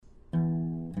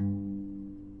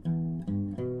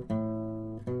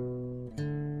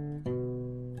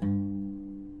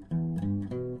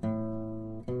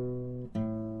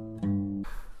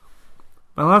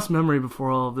My last memory before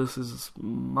all of this is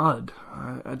mud.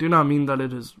 I do not mean that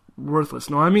it is worthless.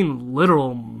 No, I mean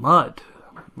literal mud.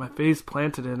 My face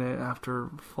planted in it after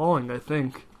falling, I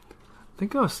think. I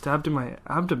think I was stabbed in my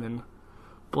abdomen.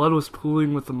 Blood was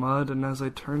pooling with the mud, and as I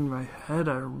turned my head,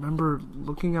 I remember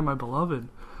looking at my beloved.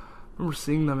 I remember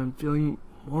seeing them and feeling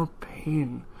more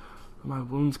pain than my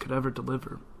wounds could ever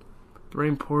deliver. The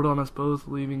rain poured on us both,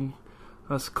 leaving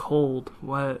us cold,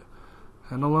 wet,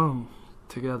 and alone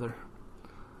together.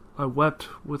 I wept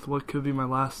with what could be my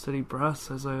last steady breaths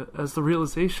as the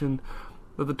realization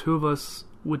that the two of us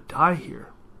would die here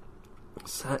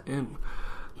set in.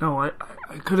 No, I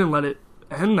couldn't let it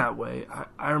end that way.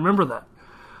 I remember that.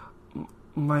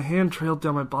 My hand trailed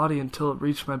down my body until it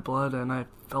reached my blood, and I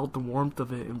felt the warmth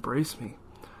of it embrace me.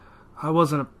 I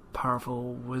wasn't a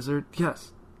powerful wizard.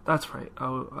 Yes, that's right,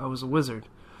 I was a wizard.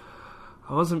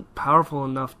 I wasn't powerful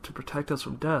enough to protect us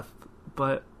from death,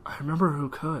 but I remember who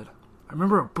could. I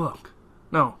remember a book.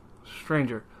 No,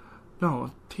 stranger. No,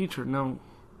 a teacher. No,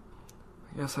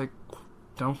 I guess I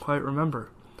don't quite remember.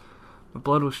 The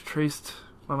blood was traced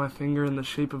by my finger in the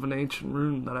shape of an ancient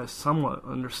rune that I somewhat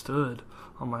understood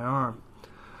on my arm.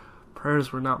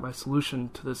 Prayers were not my solution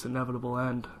to this inevitable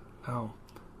end. No,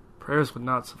 prayers would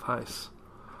not suffice.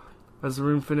 As the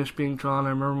rune finished being drawn,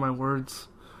 I remember my words.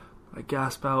 I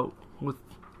gasped out with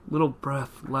little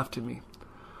breath left in me.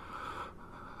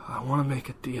 I want to make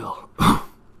a deal.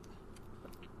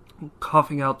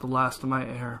 Coughing out the last of my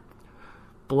air,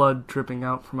 blood dripping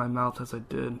out from my mouth as I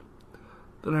did.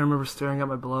 Then I remember staring at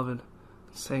my beloved,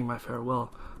 saying my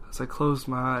farewell. As I closed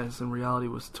my eyes and reality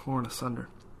was torn asunder.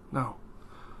 No,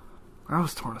 I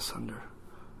was torn asunder.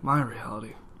 My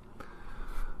reality.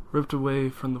 Ripped away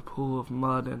from the pool of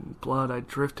mud and blood, I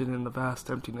drifted in the vast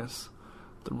emptiness.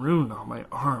 The rune on my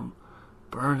arm,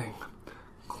 burning,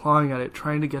 clawing at it,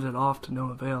 trying to get it off to no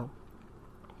avail.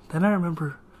 Then I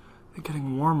remember it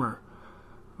getting warmer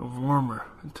and warmer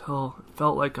until it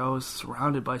felt like I was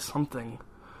surrounded by something.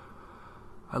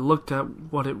 I looked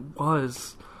at what it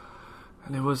was,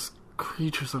 and it was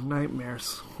creatures of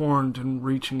nightmares, horned and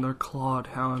reaching their clawed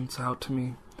hands out to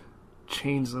me.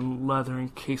 Chains and leather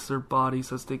encased their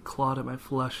bodies as they clawed at my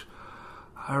flesh.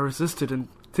 I resisted and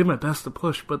did my best to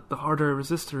push, but the harder I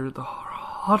resisted, the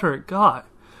hotter it got.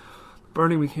 The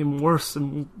burning became worse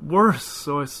and worse,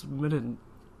 so I submitted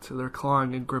to their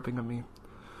clawing and gripping of me,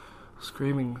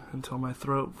 screaming until my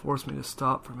throat forced me to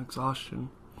stop from exhaustion.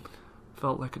 It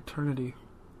felt like eternity.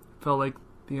 It felt like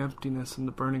the emptiness and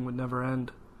the burning would never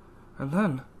end. And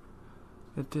then,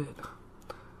 it did.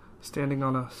 Standing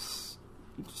on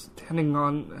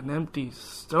an empty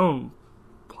stone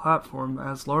platform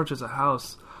as large as a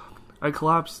house, I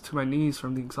collapsed to my knees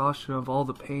from the exhaustion of all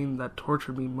the pain that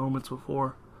tortured me moments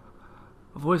before.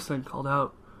 A voice then called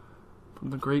out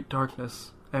from the great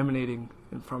darkness emanating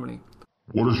in front of me.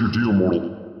 What is your deal,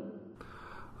 mortal?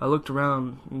 I looked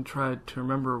around and tried to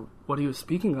remember what he was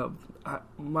speaking of.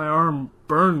 My arm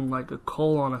burned like a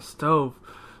coal on a stove,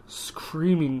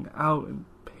 screaming out in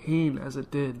pain as it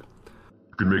did.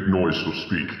 You can make noise, so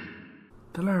speak.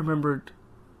 Then I remembered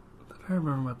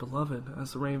my beloved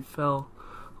as the rain fell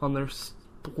on their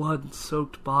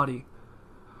blood-soaked body.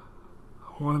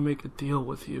 I want to make a deal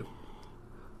with you.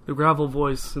 The gravel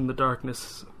voice in the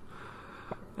darkness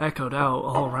echoed out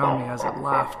all around me as it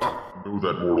laughed. Know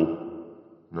that, mortal.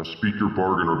 Now speak your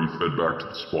bargain or be fed back to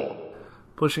the spawn.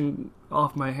 Pushing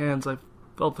off my hands, I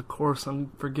felt the coarse,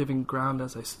 unforgiving ground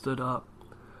as I stood up.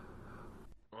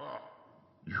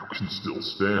 You can still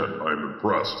stand. I am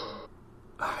impressed.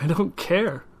 I don't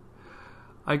care.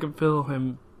 I can feel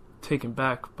him taken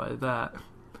back by that.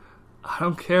 I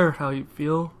don't care how you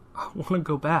feel. I want to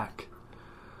go back.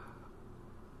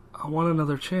 I want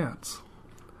another chance.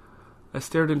 I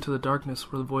stared into the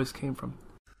darkness where the voice came from.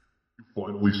 You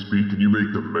finally speak and you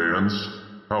make demands?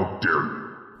 How dare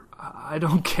you? I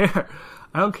don't care.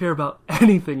 I don't care about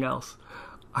anything else.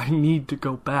 I need to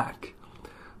go back.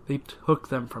 They took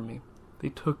them from me. They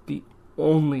took the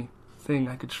only thing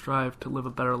I could strive to live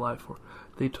a better life for.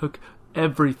 They took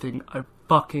everything I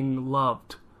fucking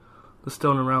loved. The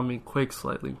stone around me quaked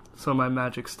slightly, so my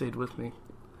magic stayed with me.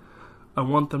 I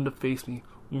want them to face me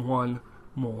one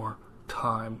more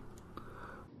time.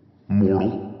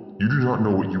 Mortal, you do not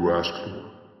know what you ask for.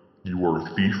 You are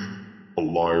a thief, a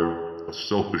liar, a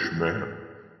selfish man,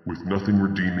 with nothing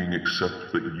redeeming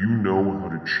except that you know how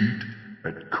to cheat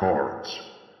at cards.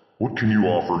 What can you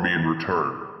offer me in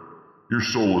return? Your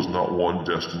soul is not one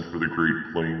destined for the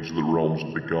great plains or the realms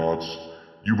of the gods.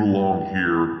 You belong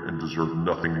here and deserve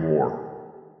nothing more.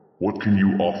 What can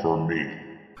you offer me?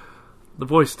 The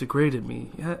voice degraded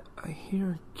me, yet I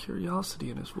hear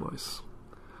curiosity in his voice.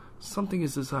 Something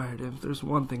is desired, and if there's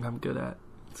one thing I'm good at,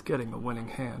 it's getting a winning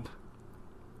hand.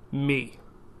 Me.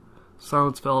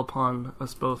 Silence fell upon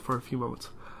us both for a few moments.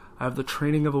 I have the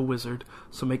training of a wizard,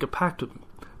 so make a pact with me.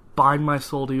 Bind my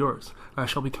soul to yours, and I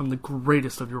shall become the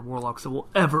greatest of your warlocks that will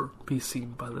ever be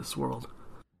seen by this world.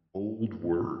 Bold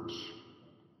words.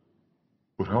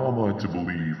 But how am I to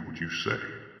believe what you say?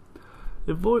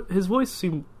 His voice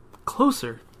seemed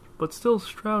closer, but still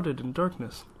shrouded in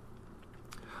darkness.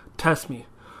 Test me.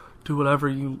 Do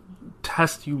whatever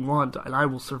test you want, and I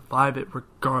will survive it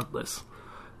regardless.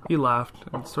 He laughed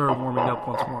and started warming up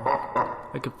once more.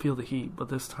 I could feel the heat, but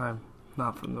this time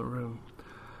not from the room.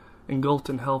 Engulfed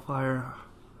in hellfire,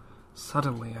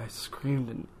 suddenly I screamed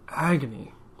in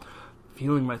agony,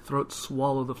 feeling my throat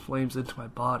swallow the flames into my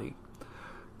body,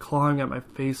 clawing at my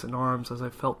face and arms as I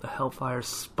felt the hellfire's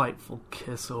spiteful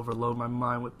kiss overload my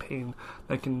mind with pain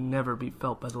that can never be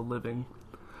felt by the living.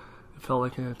 It felt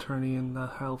like an eternity in the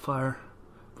hellfire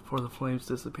before the flames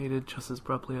dissipated just as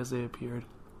abruptly as they appeared,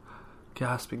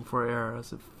 gasping for air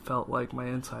as it felt like my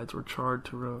insides were charred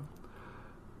to ruin,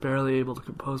 barely able to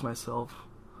compose myself.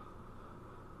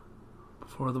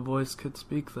 Before the voice could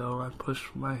speak, though, I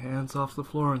pushed my hands off the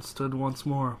floor and stood once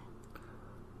more.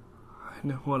 I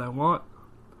know what I want.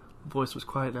 The voice was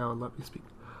quiet now and let me speak.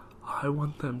 I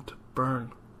want them to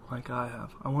burn like I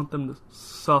have. I want them to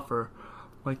suffer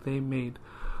like they made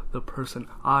the person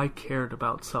I cared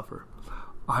about suffer.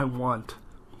 I want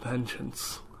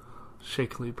vengeance.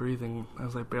 Shakily breathing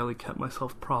as I barely kept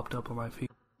myself propped up on my feet.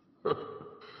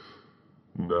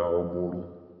 Now, mortal,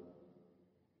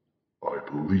 I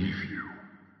believe you.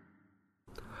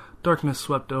 Darkness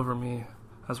swept over me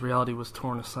as reality was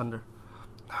torn asunder.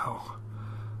 No,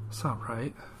 that's not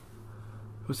right.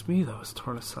 It was me that was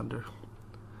torn asunder.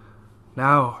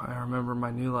 Now I remember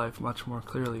my new life much more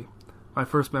clearly. My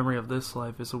first memory of this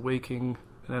life is awaking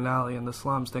in an alley in the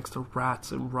slums next to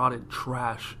rats and rotted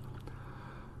trash.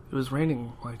 It was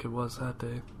raining like it was that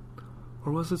day.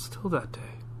 Or was it still that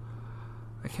day?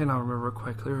 I cannot remember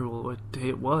quite clearly what day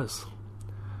it was.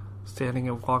 Standing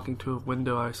and walking to a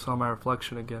window, I saw my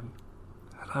reflection again.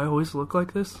 Had I always looked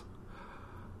like this?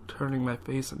 Turning my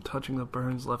face and touching the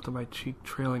burns left on my cheek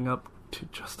trailing up to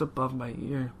just above my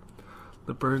ear.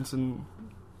 The burns in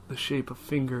the shape of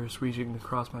fingers reaching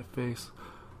across my face.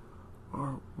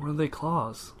 Or were they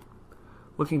claws?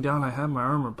 Looking down, I had my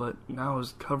armor, but now it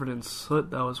was covered in soot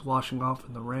that was washing off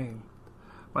in the rain.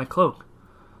 My cloak.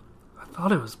 I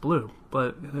thought it was blue,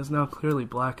 but it is now clearly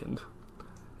blackened.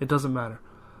 It doesn't matter.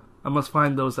 I must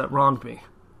find those that wronged me.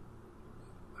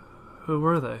 Who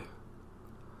were they?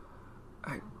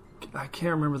 I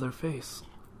can't remember their face.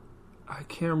 I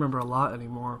can't remember a lot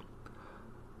anymore.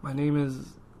 My name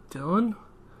is Dylan?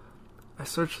 I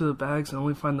searched through the bags and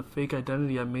only find the fake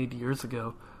identity I made years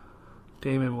ago.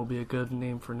 Damon will be a good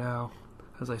name for now,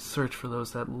 as I search for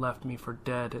those that left me for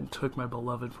dead and took my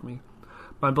beloved from me.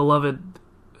 My beloved...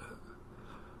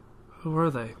 Who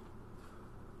were they?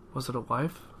 Was it a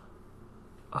wife?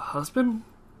 A husband?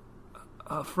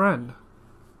 A friend?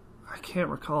 I can't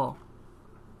recall.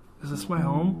 Is this my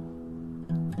home?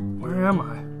 Where am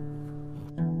I?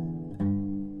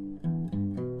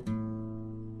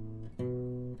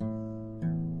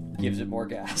 Gives it more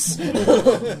gas.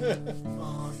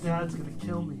 Oh, Dad's gonna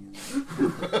kill me.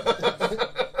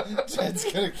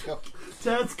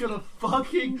 Dad's gonna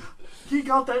fucking... He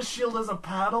got that shield as a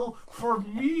paddle for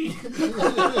me. And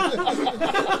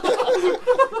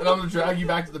I'm gonna drag you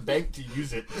back to the bank to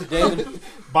use it. Damon,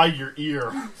 By your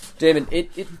ear. Damon,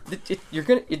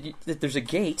 there's a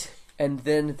gate, and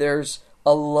then there's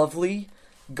a lovely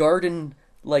garden,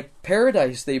 like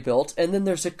paradise they built, and then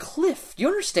there's a cliff. Do you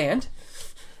understand?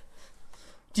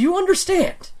 Do you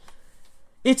understand?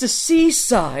 It's a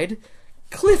seaside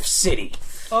cliff city.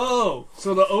 Oh,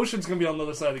 so the ocean's gonna be on the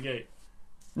other side of the gate.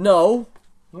 No,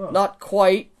 Oh. not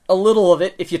quite. A little of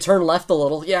it, if you turn left a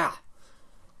little, yeah.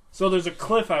 So there's a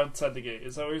cliff outside the gate.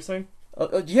 Is that what you're saying?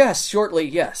 Yes, shortly,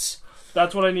 yes.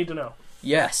 That's what I need to know.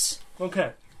 Yes.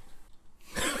 Okay.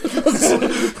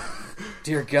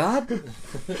 Dear God.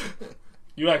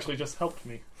 You actually just helped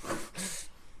me.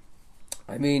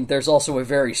 I mean, there's also a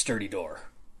very sturdy door.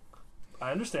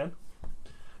 I understand.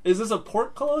 Is this a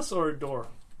portcullis or a door?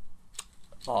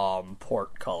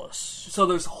 Portcullis. So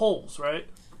there's holes, right?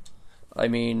 I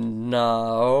mean,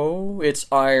 no, it's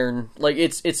iron. Like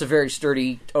it's a very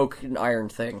sturdy oak and iron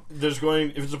thing. If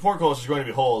it's a portcullis, there's going to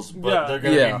be holes, but Yeah. they're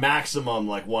going to Yeah. be maximum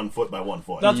like 1 foot by 1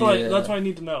 foot. That's what Yeah. that's what I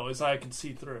need to know, is I can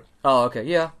see through. Oh, okay,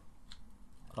 yeah.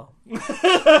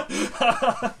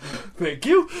 Thank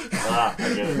you. I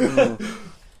get it.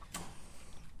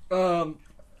 Um,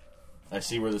 I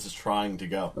see where this is trying to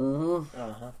go.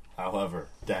 Mm-hmm. I However,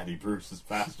 Daddy Bruce is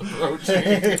fast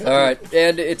approaching. All right,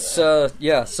 and it's so,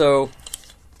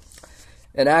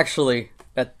 and actually,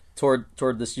 toward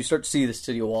this, you start to see the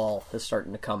city wall is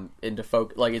starting to come into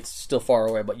focus. Like it's still far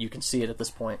away, but you can see it at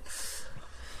this point.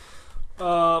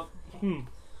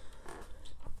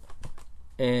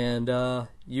 And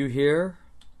you hear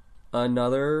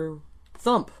another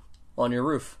thump on your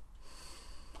roof,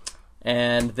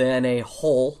 and then a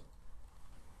hole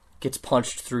gets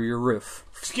punched through your roof.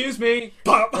 Excuse me.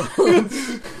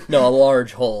 No, a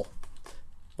large hole.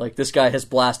 Like this guy has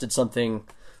blasted something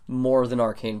more than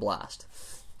Arcane Blast.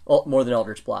 Oh, more than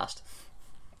Eldritch Blast.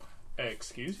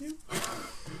 Excuse you?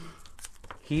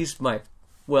 He's one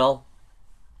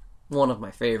of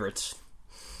my favorites.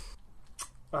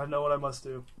 I know what I must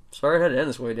do. Sorry it had to end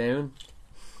this way, Damon.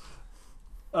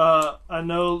 I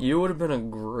know. You would have been a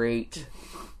great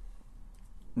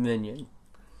minion.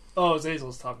 Oh,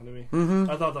 Azazel's talking to me.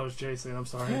 Mm-hmm. I thought that was Jason. I'm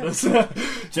sorry.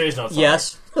 Jay's not sorry.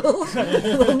 Yes.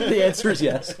 The answer is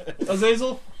yes.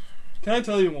 Azazel, can I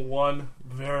tell you one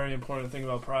very important thing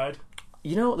about Pride?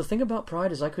 You know, the thing about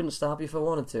Pride is I couldn't stop you if I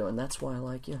wanted to, and that's why I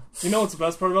like you. You know what's the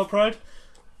best part about Pride?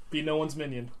 Be no one's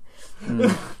minion.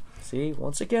 See,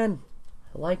 once again,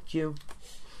 I liked you.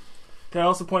 Can I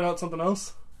also point out something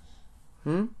else?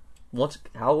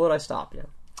 How would I stop you?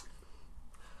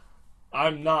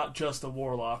 I'm not just a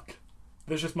warlock.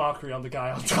 There's just mockery on the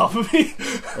guy on top of me.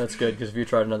 That's good, because if you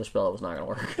tried another spell, it was not going to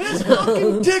work. This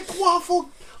fucking dick waffle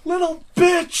little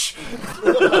bitch!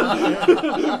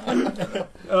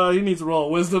 He needs to roll a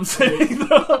wisdom saving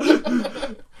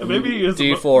though. Maybe he is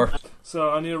D4.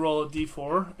 So I need to roll a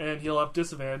D4, and he'll have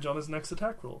disadvantage on his next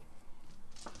attack roll.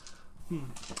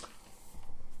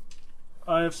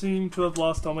 I have seemed to have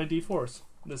lost all my D4s.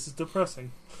 This is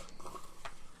depressing.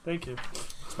 Thank you.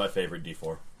 It's my favorite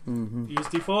D4. Use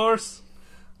D4s.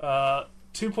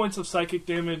 2 points of psychic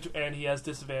damage, and he has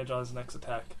disadvantage on his next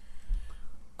attack.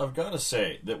 I've got to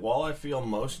say that while I feel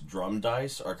most drum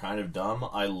dice are kind of dumb,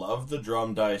 I love the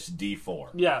drum dice D4.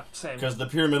 Yeah, same. Because the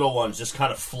pyramidal ones just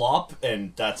kind of flop,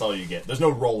 and that's all you get. There's no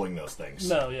rolling those things.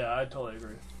 No, yeah, I totally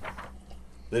agree.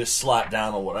 They just slap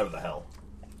down on whatever the hell.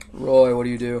 Roy, what do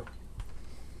you do?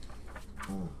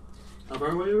 How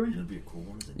far away are we? It'd be a cool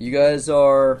one. You guys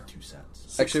are... 2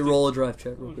 cents. Actually, roll a drive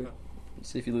check real quick. Okay.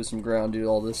 See if you lose some ground due to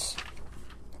all this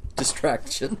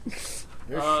distraction.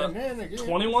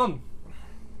 21.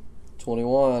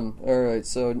 21. Alright,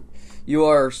 so you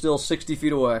are still 60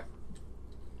 feet away.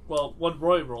 Well, what'd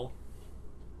Roy roll?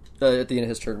 At the end of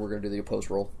his turn, we're going to do the opposed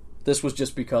roll. This was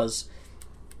just because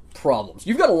problems.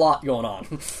 You've got a lot going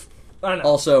on. I know.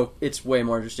 Also, it's way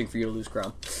more interesting for you to lose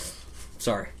ground.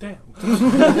 Sorry. Damn.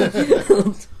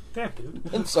 Damn, dude.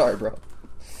 I'm sorry, bro.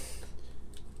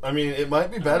 I mean, it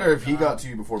might be better if he got to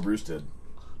you before Bruce did.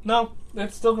 No,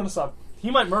 it's still gonna suck.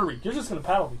 He might murder me. You're just gonna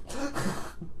paddle me.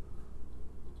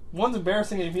 One's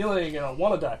embarrassing and humiliating, and I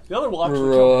want to die. The other will actually kill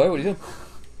Roy, me. what are you doing?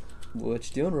 What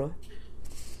you doing, Roy?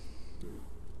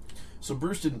 So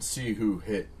Bruce didn't see who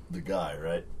hit the guy,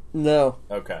 right? No.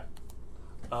 Okay.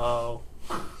 Oh.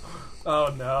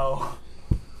 Oh no.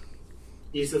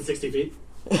 You said 60 feet?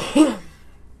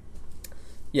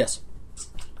 Yes.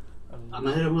 I'm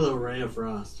gonna hit him with a ray of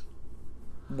frost.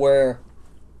 Where?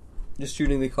 Just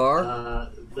shooting the car?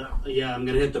 Yeah, I'm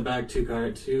gonna hit the back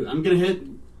I'm gonna hit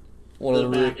One the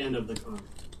of the back end of the car.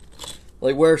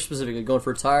 Like where specifically? Going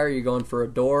for a tire? Are you going for a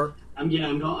door? I'm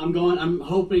going. I'm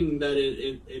hoping that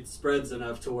it spreads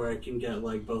enough to where I can get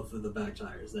like both of the back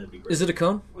tires. That'd be great. Is it a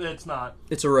cone? It's not.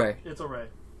 It's a ray. It's a ray.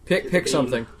 Pick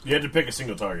something. You had to pick a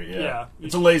single target, yeah. Yeah.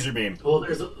 It's a laser beam. Well,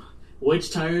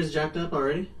 which tire is jacked up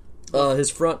already? His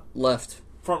front left.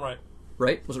 Front right.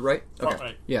 Right? Was it right? Front Okay.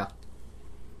 right. Yeah.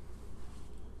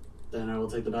 Then I will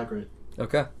take the back right.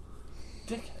 Okay.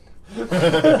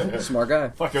 Dickhead. Smart guy.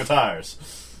 Fuck your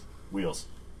tires. Wheels.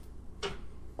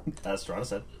 As Strana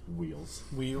said, wheels.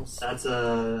 Wheels. That's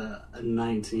a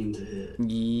 19 to hit.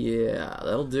 Yeah,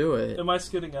 that'll do it. Am I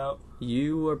skidding out?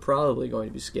 You are probably going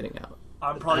to be skidding out.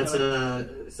 I'm probably That's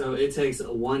gonna... so it takes a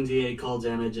 1d8 cold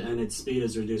damage and its speed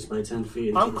is reduced by 10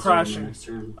 feet. I'm until the start of the crashing. next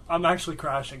turn. I'm actually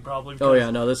crashing probably. Oh because yeah,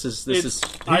 no, this is He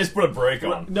just put a brake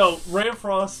on. No, Ray of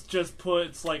Frost just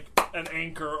puts like an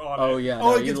anchor on Oh it. yeah,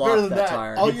 Oh, no, it you gets locked better than that.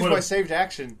 tire. I'll You use put my a- saved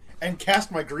action and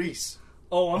cast my grease.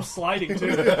 Oh, I'm sliding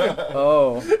too.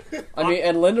 Oh, I mean,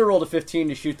 and Linda rolled a 15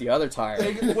 to shoot the other tire.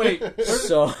 Wait,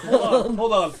 So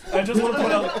hold on. I just want to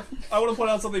point out. I want to point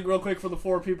out something real quick for the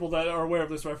 4 people that are aware of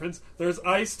this reference. There's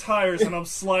ice tires, and I'm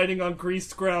sliding on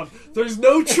greased ground. There's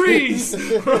no trees,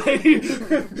 right?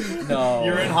 no,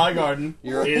 You're in High Garden.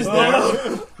 You're- Is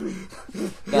there?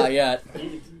 not yet.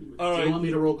 All Do right. you want me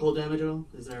to roll cold damage at all?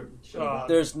 Is there?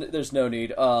 There's no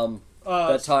need.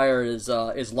 That tire is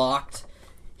locked.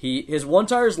 His one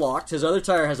tire is locked. His other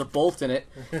tire has a bolt in it,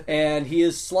 and he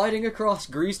is sliding across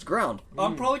greased ground.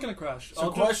 I'm probably gonna crash.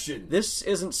 So, question. This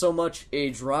isn't so much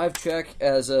a drive check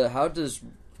as a how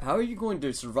are you going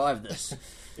to survive this?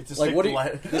 It's a Like, stick what do to you-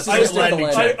 land- this is I a just stick to landing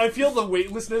land. check. I feel the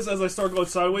weightlessness as I start going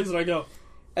sideways, and I go,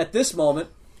 At this moment,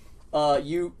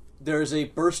 there's a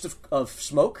burst of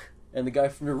smoke, and the guy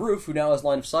from your roof, who now has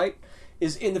line of sight,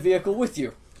 is in the vehicle with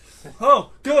you. "Oh,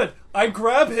 good." I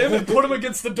grab him and put him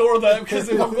against the door. Because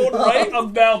if I'm going right,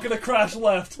 I'm now gonna crash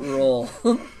left. Roll.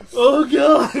 Oh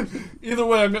god. Either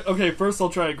way, okay. First, I'll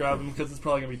try and grab him because it's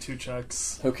probably gonna be 2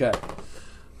 checks. Okay.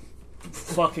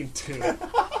 Fucking 2.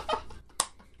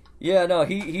 Yeah, no,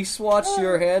 he swats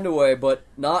your hand away, but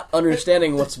not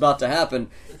understanding what's about to happen,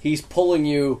 he's pulling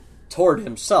you toward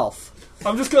himself.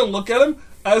 I'm just gonna look at him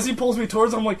as he pulls me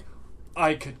towards. I'm like,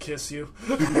 I could kiss you.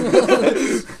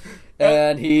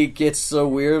 And he gets a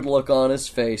weird look on his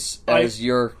face as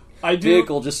your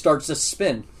vehicle just starts to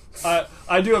spin.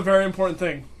 I do a very important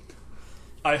thing.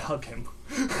 I hug him.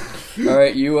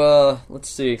 Alright, you, let's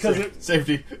see.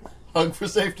 Safety. Hug for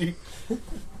safety.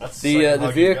 That's The second hug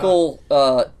you vehicle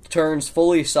turns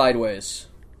fully sideways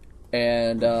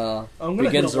and I'm gonna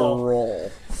begins hit to a wall.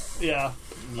 roll. Yeah.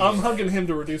 I'm hugging him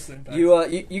to reduce the impact.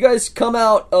 You guys come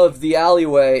out of the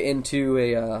alleyway into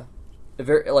a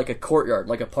very like a courtyard,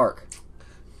 like a park.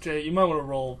 Jay, you might want to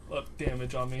roll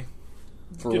damage on me.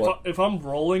 For what? If I'm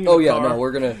rolling. Oh in a yeah, car, no,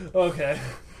 we're gonna. Okay.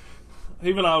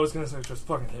 Even I was gonna say just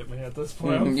fucking hit me at this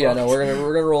point. I'm Yeah, no, fucked.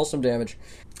 we're gonna roll some damage,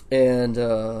 and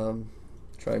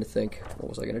trying to think, what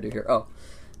was I gonna do here? Oh,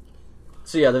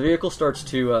 so yeah, the vehicle starts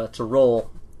to roll.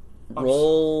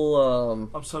 Roll.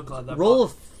 I'm so glad that.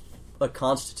 Roll a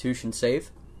Constitution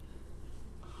save.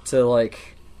 To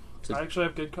like. I actually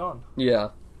have good con. Yeah.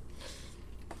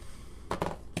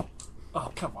 Oh,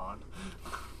 come on.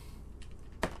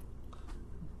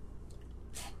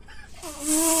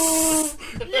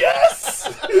 Yes!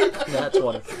 That's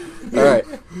 20.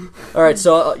 Alright,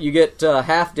 so you get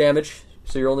half damage,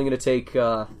 so you're only going to take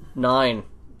 9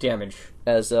 damage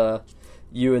as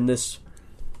you and this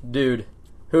dude,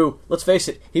 who, let's face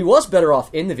it, he was better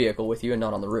off in the vehicle with you and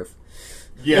not on the roof.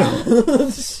 Yeah.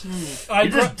 I You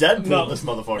just Deadpool this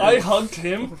motherfucker. I hugged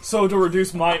him so to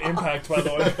reduce my impact, by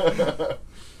the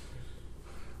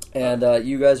way. And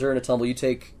you guys are in a tumble. You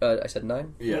take, I said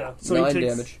 9? Yeah. So 9 he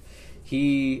takes, damage.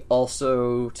 He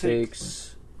also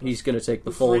takes... He's going to take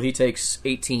the full. He takes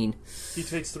 18. He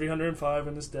takes 305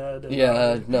 and is dead. And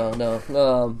Yeah,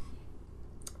 no.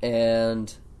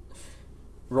 And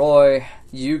Roy,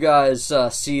 you guys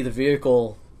see the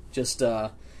vehicle just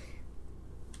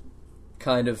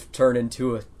kind of turn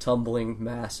into a tumbling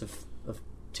mass of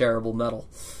terrible metal.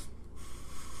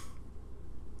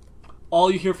 all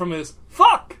you hear from is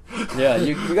 "fuck." Yeah,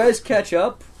 you guys catch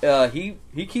up. He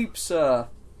keeps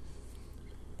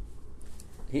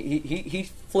he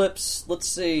flips, let's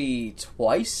say,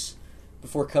 twice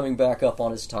before coming back up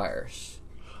on his tires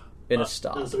in a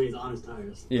stop. Oh, so he's on his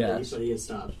tires. Yeah. But he has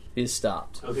stopped. He's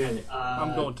stopped. Okay.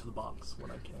 I'm going to the box when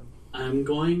I can. I'm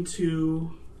going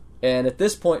to And at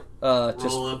this point, just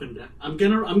roll up and down. I'm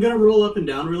gonna roll up and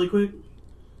down really quick.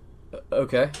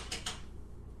 okay.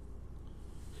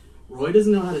 Roy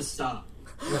doesn't know how to stop.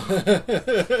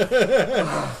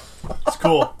 It's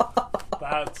cool.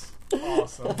 That's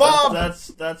awesome. Bob!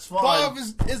 That's fine. Bob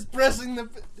is pressing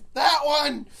that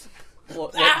one!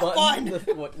 What That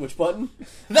button? one! Which button?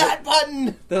 That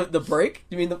button! The brake?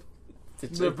 You mean the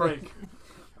The break.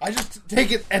 I just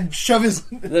take it and shove his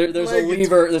There's a leg into-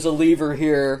 lever. There's a lever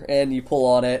here, and you pull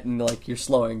on it, and like you're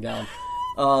slowing down.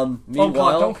 Oh God!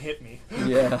 Meanwhile, Don't hit me.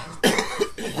 yeah,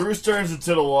 Bruce turns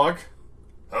to Tittlewalk.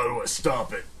 How do I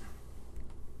stop it?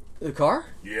 the car,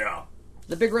 Yeah.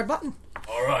 the big red button.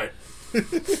 All right.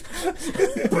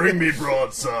 Bring me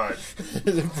broadside.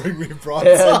 Bring me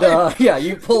broadside. And yeah,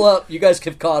 you pull up. You guys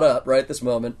have caught up right at this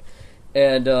moment,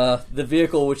 and the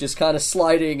vehicle, which is kind of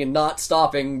sliding and not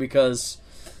stopping because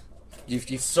you've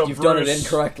done it Bruce-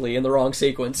 incorrectly in the wrong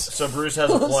sequence. So Bruce has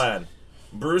a plan.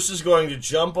 Bruce is going to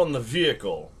jump on the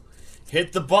vehicle,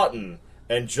 hit the button,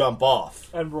 and jump off.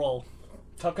 And roll.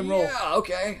 Tuck and roll. Yeah,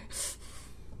 okay.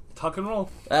 Tuck and roll.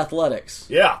 Athletics.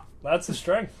 Yeah. That's the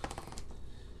strength.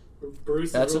 Bruce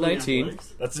is That's a rolling 19.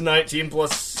 athletics. That's a 19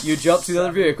 plus You jump to the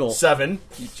other vehicle. 7.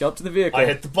 You jump to the vehicle. I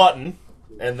hit the button,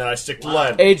 and then I stick to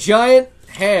land. A giant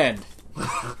hand.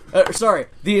 Sorry,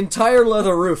 the entire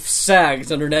leather roof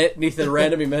sags underneath a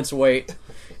random immense weight,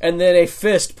 and then a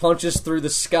fist punches through the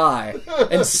sky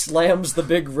and slams the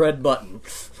big red button.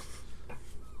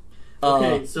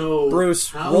 Okay, so Bruce,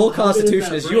 how roll good is Constitution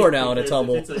that as break? you are now in a Because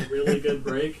tumble. If it's a really good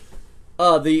break.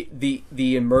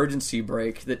 The emergency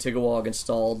brake that Tigawog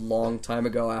installed long time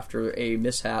ago after a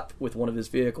mishap with one of his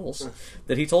vehicles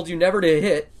that he told you never to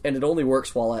hit, and it only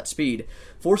works while at speed,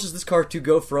 forces this car to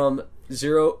go from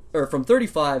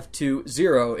 35 to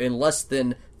 0 in less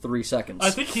than 3 seconds. I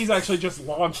think he's actually just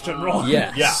launched and rolled.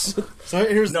 Yes. Yeah. So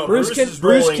here's No, Bruce Bruce, can- is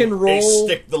Bruce rolling can roll- a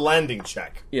stick the landing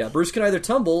check. Yeah, Bruce can either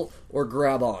tumble or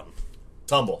grab on.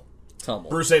 Tumble. Tumble.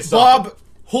 Bruce ain't stopping. Bob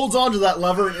holds on to that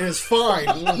lever and is fine.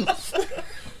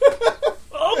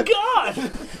 Oh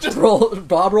God!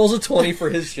 Bob rolls a 20 for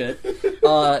his shit.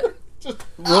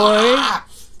 Roy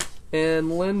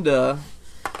and Linda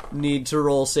need to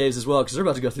roll saves as well because they're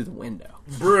about to go through the window.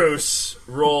 Bruce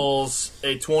rolls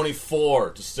a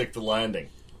 24 to stick the landing.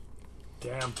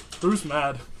 Damn, Bruce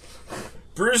mad.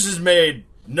 Bruce has made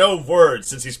no words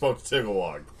since he spoke to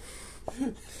Tigawog.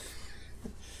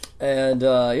 And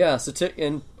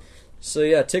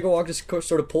Tigawog just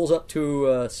sort of pulls up to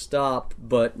a stop,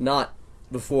 but not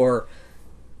before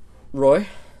Roy.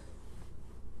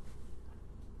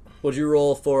 Would you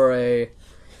roll for a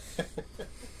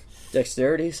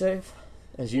dexterity save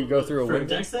as you go through a For a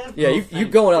window? dex save? Yeah, Oh, you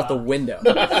thank going out the God. window.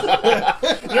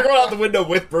 You're going out the window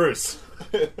with Bruce.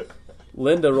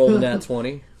 Linda rolled a nat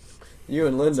 20. You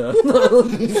and Linda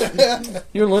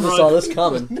saw this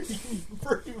coming.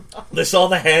 They saw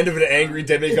the hand of an angry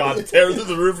demigod tear through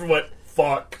the roof and went,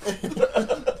 fuck.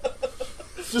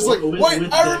 Just like, With wait,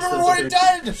 dex, I remember that's what a he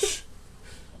 13. did!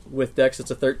 With Dex,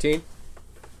 it's a 13.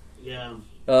 Yeah.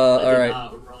 I All did right.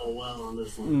 not roll well on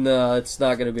this one. No, it's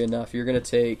not going to be enough. You're going to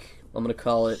take, I'm going to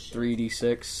call it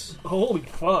 3d6. Holy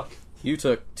fuck! You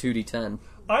took 2d10.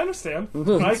 I understand.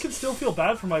 I can still feel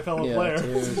bad for my fellow Yeah, player.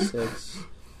 2, 6.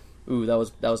 Ooh, that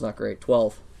was not great.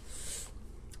 12.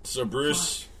 So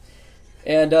Bruce...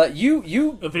 And you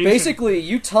Evasion. basically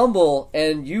you tumble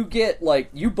and you get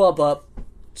you bump up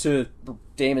to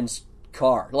Damon's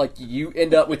car. Like you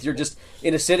end up with just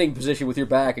in a sitting position with your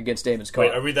back against Damon's car.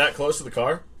 Wait, are we that close to the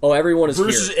car? Oh, everyone is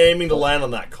Bruce here. is aiming to land on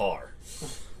that car.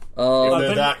 If they're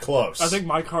think- that close. I think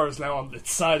my car is now on the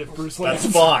side of Bruce lands.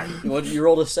 that's fine. You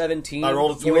rolled a 17. I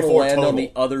rolled a You want to 24 land on total.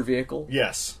 the other vehicle?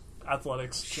 Yes.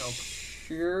 Athletics jump.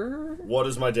 Sure. What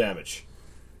is my damage?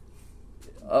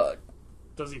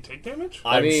 Does he take damage?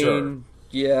 I'm sure.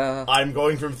 Yeah. I'm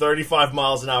going from 35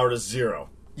 miles an hour to 0.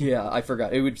 Yeah, I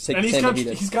forgot. It would take And 10 to beat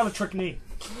he's it. got a trick knee.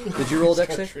 Did you roll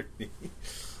Dex save?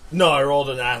 No, I rolled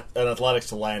an athletics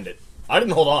to land it. I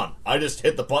didn't hold on. I just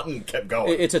hit the button and kept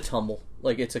going. It's a tumble.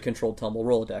 It's a controlled tumble.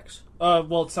 Roll a Dex.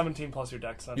 Well, it's 17 plus your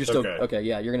dex then. You're still Okay. okay.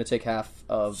 Yeah, you're going to take half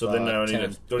of. so then now I need 10. a,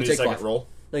 don't You need a take second 5. roll?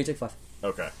 No, you take 5.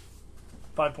 Okay.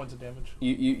 5 points of damage.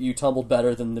 You tumbled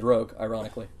better than the rogue,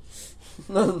 ironically.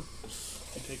 I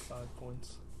take 5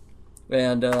 points.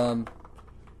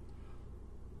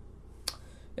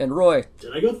 And Roy,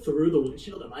 Did I go through the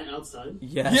windshield? Am I outside?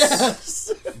 yes.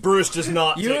 Yes! Bruce does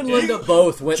not You take and damage. Linda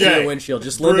both went through Jay, the windshield.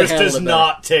 Just Linda Bruce handled does it better.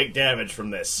 not take damage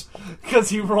from this. Because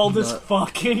he rolled this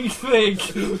fucking thing.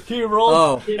 He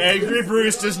rolled. Oh, Angry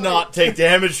Bruce does not take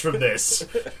damage from this.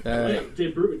 all right.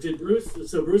 Wait, did Bruce?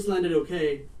 So Bruce landed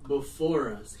okay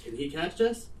before us. Can he catch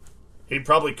us? He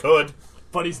probably could.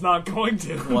 But he's not going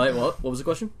to. What was the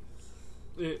question?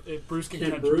 If Bruce can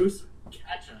Can catch Bruce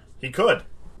catch us? He could.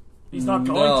 he's not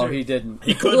going No, to. he didn't.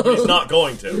 He could, but he's not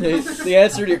going to. The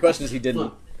answer to your question is he didn't.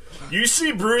 Fuck. You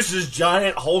see Bruce's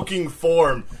giant hulking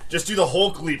form just do the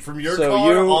Hulk leap from your So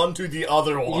car you- onto the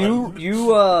other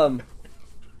one.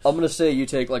 I'm gonna say you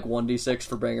take 1d6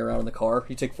 for banging around in the car.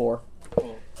 You take 4.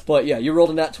 But yeah, you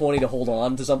rolled a nat 20 to hold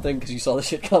on to something because you saw the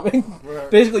shit coming.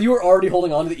 Basically, you were already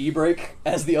holding on to the e-brake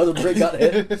as the other brake got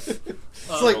hit. It's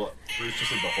like, Bruce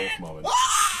just did the Hulk moment.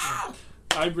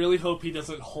 I really hope he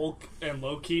doesn't Hulk and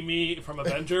Loki me from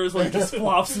Avengers where he just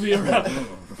flops me around.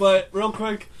 But real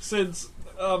quick, since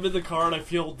I'm in the car and I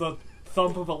feel the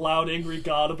thump of a loud, angry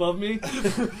god above me,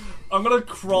 I'm gonna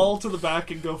crawl to the back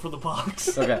and go for the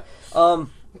box. Okay.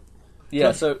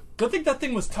 Yeah. So Good thing that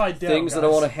thing was tied down. things that I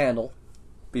want to handle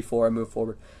before I move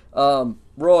forward.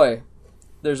 Roy,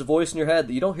 there's a voice in your head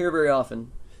that you don't hear very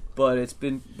often, but it's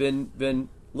been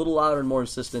a little louder and more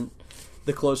insistent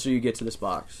the closer you get to this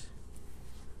box.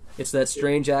 It's that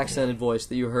strange accented voice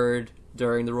that you heard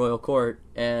during the royal court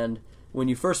and when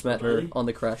you first met her on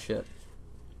the crash ship.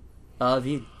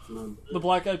 Avi. The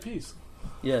Black Eyed Peas.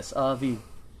 Yes, Avi.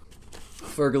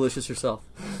 Fergalicious herself.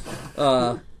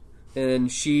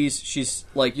 And she's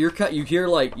like you hear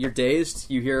you're dazed,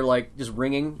 you hear just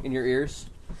ringing in your ears.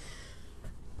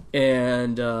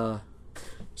 And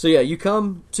So yeah, you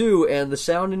come to, and the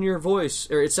sound in your voice,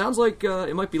 or it sounds like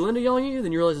it might be Linda yelling at you,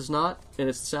 then you realize it's not, and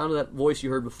it's the sound of that voice you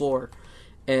heard before,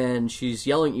 and she's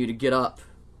yelling at you to get up,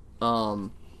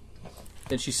 and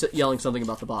she's yelling something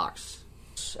about the box.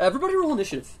 Everybody roll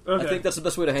initiative. Okay. I think that's the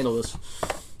best way to handle this.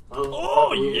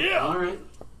 Oh, yeah! Alright.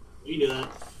 You can do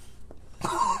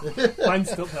that. Mine's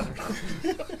still better.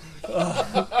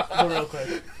 Go real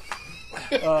quick.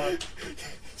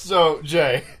 So,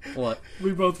 Jay, What?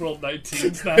 We both rolled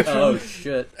 19s naturally. Oh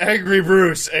shit! Angry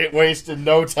Bruce ain't wasting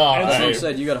no time. And So you Hey.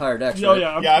 said you got a higher dex, Oh, right?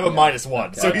 yeah. Yeah, I have a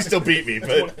 -1, so he still beat me.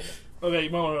 But Okay, you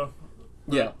might want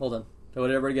Yeah, hold on. So what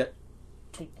did everybody get?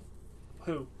 to...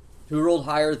 Who? Who rolled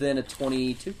higher than a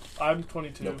 22? I'm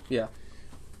 22. Yeah.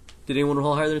 Did anyone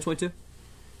roll higher than a 22?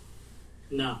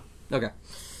 No. Okay.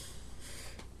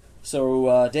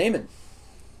 So, Damon,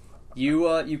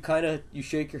 you kind of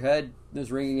shake your head. There's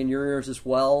ringing in your ears as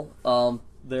well.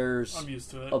 There's I'm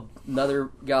used to it. another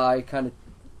guy kind of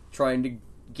trying to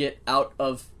get out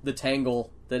of the tangle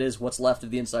that is what's left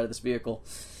of the inside of this vehicle.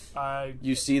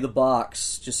 You see the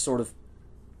box just sort of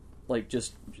like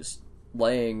just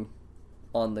laying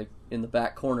in the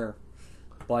back corner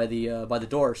by the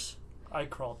doors. I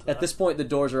crawled to At that. this point, the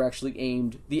doors are actually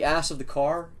aimed. The ass of the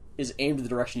car is aimed in the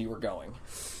direction you were going.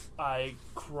 I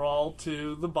crawl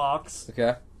to the box.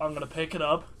 Okay. I'm gonna pick it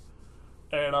up,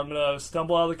 and I'm gonna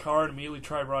stumble out of the car and immediately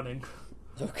try running.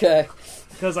 Okay.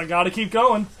 Because I gotta keep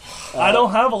going. I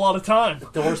don't have a lot of time.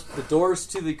 The doors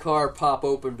to the car pop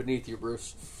open beneath you,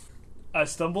 Bruce. I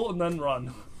stumble and then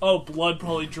run. Oh, blood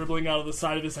probably dribbling out of the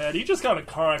side of his head. He just got in a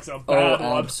car accident. A Oh, bad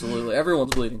one. absolutely.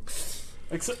 Everyone's bleeding.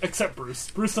 Except Bruce.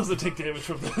 Bruce doesn't take damage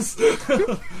from this.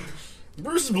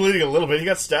 Bruce is bleeding a little bit. He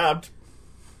got stabbed.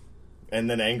 And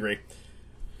then angry.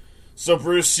 So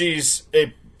Bruce sees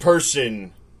a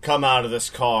person come out of this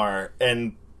car,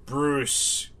 and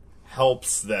Bruce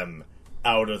helps them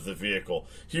out of the vehicle.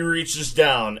 He reaches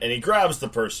down, and he grabs the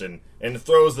person, and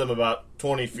throws them about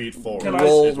 20 feet forward. Can I-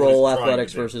 Roll Is what he's trying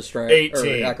athletics to do. versus strength.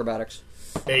 18. Or acrobatics.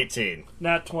 18.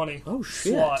 Nat 20. Oh,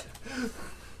 shit. Slot.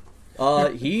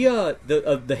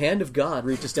 The hand of God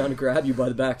reaches down to grab you by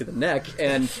the back of the neck,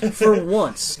 and for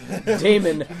once,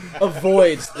 Damon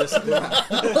avoids this grab.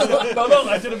 No,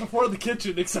 I did it before in the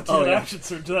kitchen, except he had yeah. action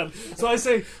surge then. So I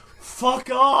say, fuck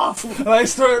off! And I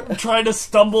start trying to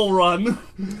stumble run.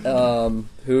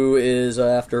 Who is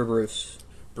after Bruce?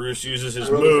 Bruce uses his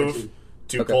rolled a move 13.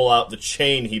 to Okay. pull out the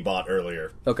chain he bought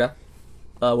earlier. Okay.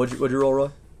 What'd you roll, Roy?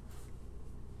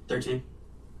 13.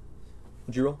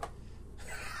 What'd you roll?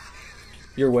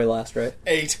 You're way last, right?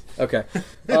 8. Okay.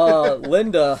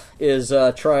 Linda is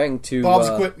trying to...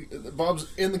 Bob's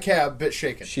in the cab, bit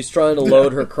shaken. She's trying to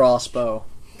load her crossbow,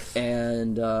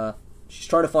 and she's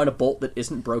trying to find a bolt that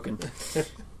isn't broken.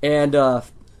 And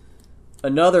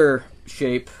another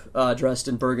shape dressed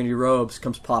in burgundy robes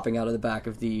comes popping out of the back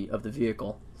of the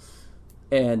vehicle,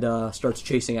 and starts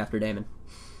chasing after Damon.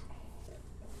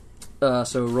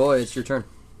 So Roy, it's your turn.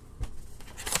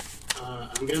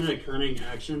 I'm gonna cunning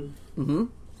action. Mm-hmm.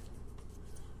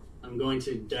 I'm going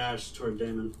to dash toward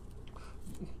Damon.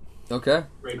 Okay.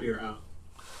 Rapier out.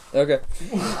 Okay.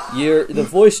 The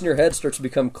voice in your head starts to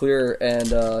become clearer, and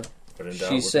But in doubt, she's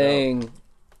whip it saying,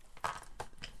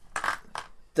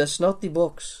 "That's not the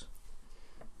box."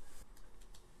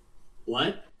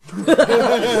 What?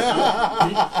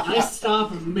 I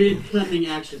stop mid cunning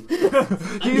action.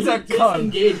 He's a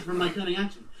cunt. Disengage from my cunning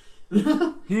action.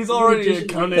 He's already a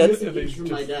cunt. Disengage from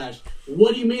my dash.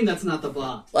 What do you mean that's not the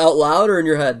box? Out loud or in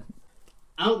your head?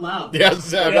 Out loud. Yes,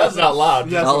 that's not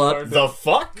loud. Yes, Out I loud. learned it. The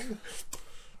fuck?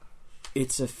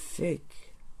 It's a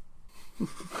fake.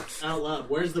 Out loud.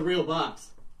 Where's the real box?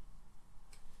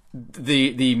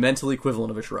 The mental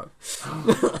equivalent of a shrug.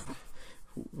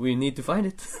 We need to find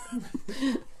it.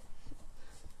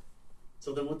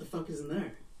 So then what the fuck is in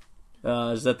there?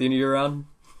 Is that the end of your round?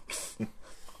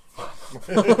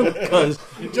 Because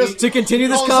just to continue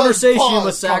this all of a sudden, conversation, you pause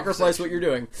must sacrifice what you're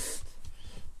doing.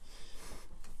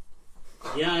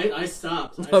 Yeah, I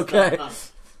stopped. I Okay.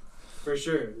 stopped. For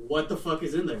sure. What the fuck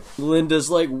is in there? Linda's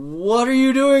like, "What are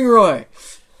you doing, Roy?"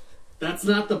 That's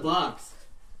not the box.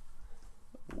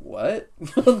 What?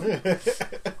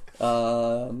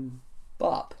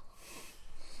 Bob.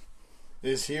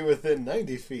 Is he within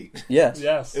 90 feet? Yes.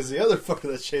 Yes. Is the other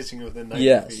fucker that's chasing you within 90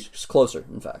 Yes. feet? It's closer,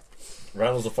 in fact.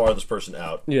 Randall's the farthest person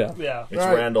out. Yeah. Yeah. It's All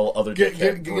right. Randall, other Give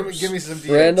dickhead, me Bruce. some D8s.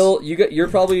 Randall, you're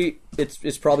probably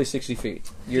it's probably 60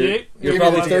 feet. You're Yeah, you're give me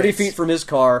probably the 30 D8s. feet from his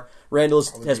car. Randall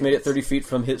the has made it D8s. 30 feet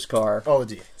from his car. Oh,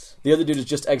 the D8s. The other dude has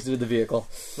just exited the vehicle.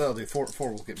 That'll do. Four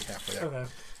will get me halfway there. Okay.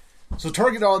 So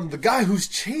target on the guy who's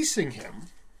chasing him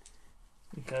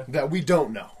Okay. that we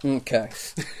don't know. Okay.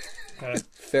 Okay.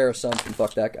 Fair assumption.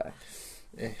 Fuck that guy.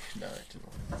 No,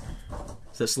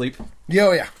 Is that sleep?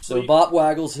 yeah. So Bob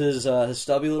waggles his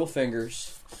stubby little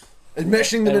fingers.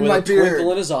 Enmeshing them And in with my a twinkle beard.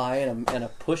 in his eye and a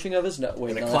pushing of his nose.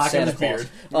 Wait, And a no, clack that's in Santa his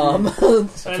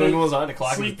Claus. A twinkle in his eye and a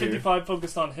clack in his Sleep beard. 55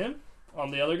 focused on him? On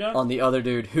the other guy? On the other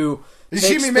dude who You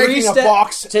takes see me making a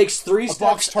box- takes three A steps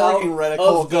box targeting out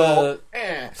reticle. of the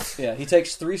Eh. yeah. He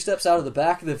takes 3 steps out of the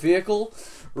back of the vehicle,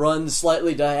 runs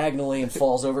slightly diagonally, and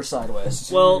falls over sideways.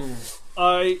 Well,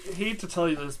 I hate to tell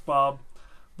you this, Bob,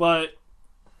 but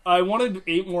I wanted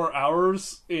 8 more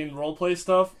hours in roleplay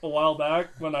stuff a while back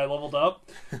when I leveled up.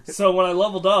 So when I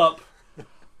leveled up,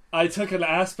 I took an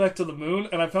aspect of the moon,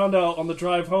 and I found out on the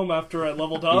drive home after I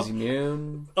leveled up, He's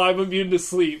immune. I'm immune to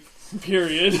sleep.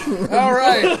 Period. All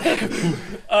right.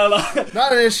 And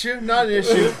Not an issue. Not an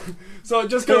issue. so it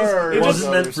just goes. Sure, It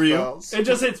wasn't just, meant for you. spells. it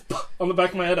just hits on the back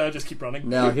of my head. I just keep running.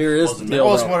 Now here is the Wasn't deal.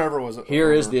 Well, it's though. whatever was it.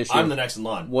 Here is the issue. I'm the next in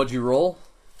line. What'd you roll?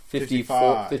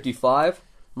 55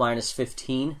 minus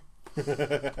 15.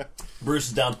 Bruce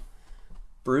is down.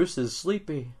 Bruce is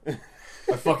sleepy.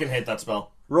 I fucking hate that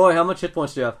spell. Roy, how much hit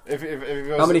points do you have? If it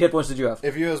was, How many hit points did you have?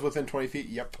 If he was within 20 feet,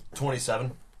 yep.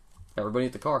 27. Everybody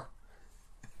at the car.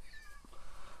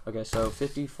 Okay, so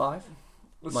 55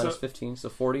 minus So, 15, so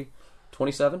 40.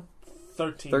 27?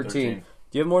 13. 13. 13.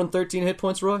 Do you have more than 13 hit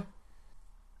points, Roy?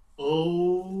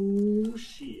 Oh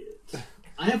shit!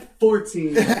 I have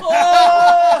 14.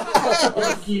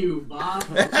 Fuck you, Bob.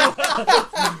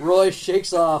 Roy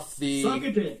shakes off the... Suck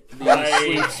a dick.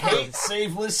 I hate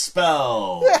saveless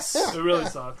spells. It really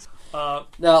sucks. Now,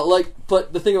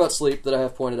 but the thing about sleep that I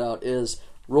have pointed out is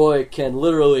Roy can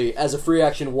literally, as a free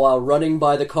action while running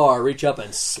by the car, reach up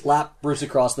and slap Bruce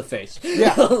across the face.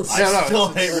 Yeah. I still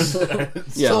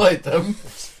hate them.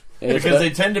 Because they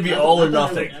tend to be all or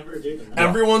nothing.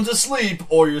 Everyone's asleep,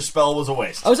 or your spell was a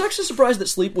waste. I was actually surprised that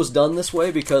sleep was done this way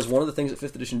because one of the things that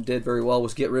 5th edition did very well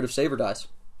was get rid of saver dice.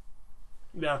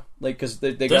 Yeah. Like, because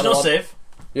they There's got no a lot- save.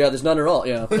 Yeah, there's none at all.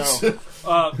 Yeah,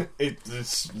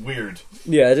 It's weird.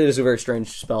 yeah, it is a very strange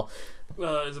spell.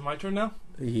 Is it my turn now?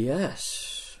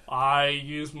 Yes, I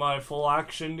use my full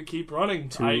action to keep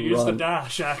running. I use the run.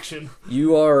 dash action.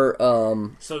 you are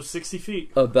So 60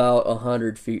 feet. about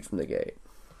 100 feet from the gate.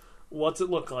 What's it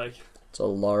look like? It's a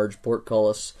large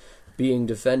portcullis being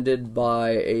defended by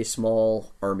a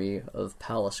small army of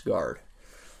palace guard.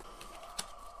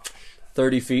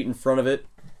 30 feet in front of it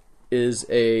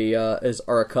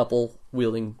are a couple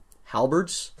wielding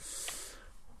halberds,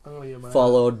 Oh, yeah, man.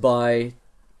 followed by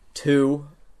 2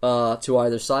 to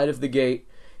either side of the gate,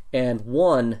 and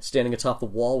 1 standing atop the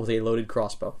wall with a loaded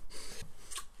crossbow.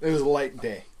 It was a light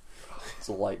day. It's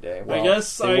a light day. I Well,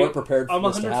 guess they weren't prepared for I'm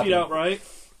this to 100 happen. feet out, right?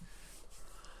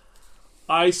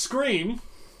 I scream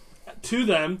to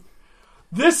them,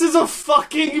 "This is a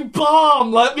fucking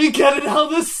bomb! Let me get it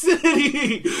out of the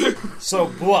city!" So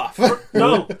bluff.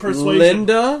 No, persuasion.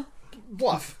 Linda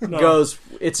Bluff. No. goes,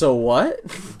 "It's a what?"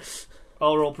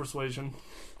 I'll roll persuasion.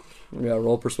 Yeah,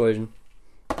 roll persuasion.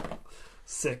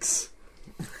 6.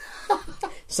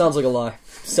 Sounds like a lie.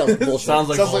 Sounds like bullshit. Sounds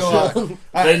like Sounds like bullshit.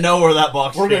 a lot. They know where that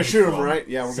box We're gonna came shoot him, from. right?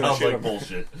 Yeah, we're gonna Sounds shoot like him.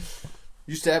 bullshit.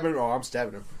 You stabbing him? Oh, I'm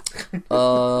stabbing him.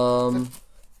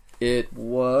 It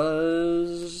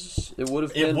would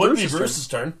have been It would be Bruce's Bruce's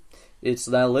turn, It's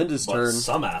now Linda's but turn.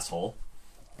 some asshole.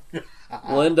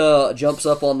 Linda jumps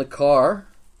up on the car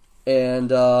and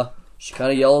she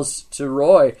kind of yells to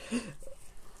Roy,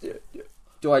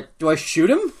 "Do I shoot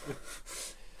him?"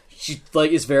 She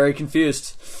is very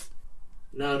confused.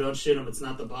 No, don't shoot him. It's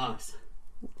not the box.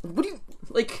 What do you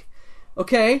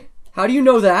Okay, how do you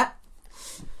know that?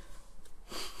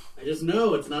 I just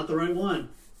know it's not the right one.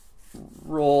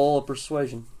 Roll a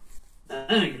persuasion.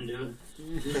 That ain't gonna do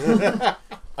it.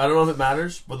 I don't know if it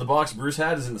matters, but the box Bruce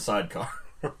had is in the sidecar.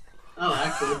 Oh,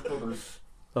 actually, hold on.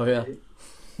 Oh yeah.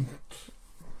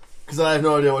 Because I have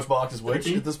no idea which box is which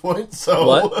 13? at this point. So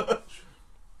What?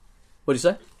 What do you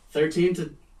say? 13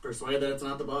 to persuade that it's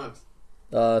not the box.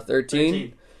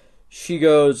 13. She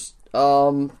goes,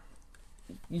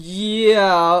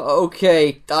 yeah,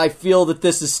 okay, I feel that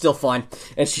this is still fine.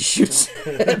 And she shoots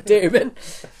at Damon.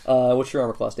 What's your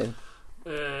armor class, Damon?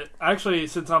 Actually,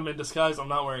 since I'm in disguise, I'm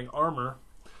not wearing armor.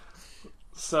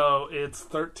 So it's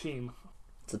 13.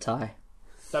 It's a tie.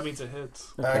 That means it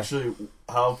hits. Actually,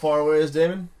 how far away is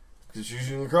Damon? Because she's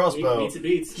using the crossbow. Beats it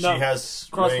beats. She No, has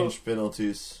crossbow. range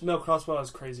penalties. No, crossbow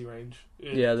has crazy range.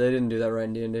 Yeah, they didn't do that right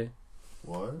in D&D.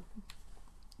 What?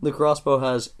 The crossbow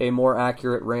has a more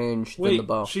accurate range than the Wait,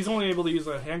 bow. she's only able to use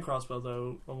a hand crossbow,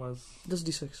 though, unless... It does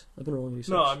D6. I've been rolling D6.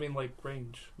 No, I mean,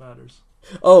 range matters.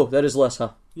 Oh, that is less,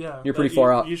 huh? Yeah. You're pretty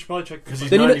far out. You should probably check... Because he's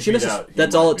Then 90 she feet misses. out. He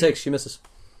That's might all it be. takes. She misses.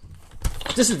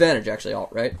 Disadvantage, actually, all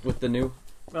right, with the new.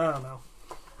 I don't know.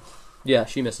 Yeah,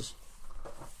 she misses.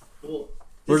 Well,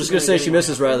 We're just gonna say she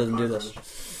misses rather than do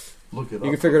this. Look it up.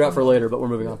 You can figure it out for later, but we're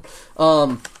moving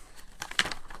on.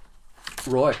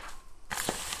 Roy.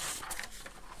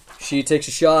 She takes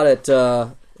a shot at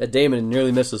Damon and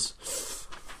nearly misses.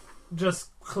 Just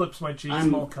clips my cheek, I'm-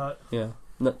 small cut. Yeah,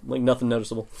 like nothing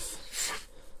noticeable.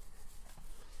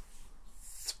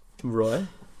 Roy.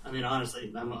 I mean,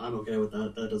 honestly, I'm okay with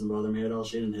that. That doesn't bother me at all.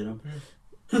 She didn't hit him.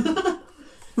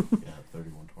 Yeah,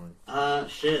 31-20.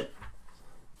 Shit.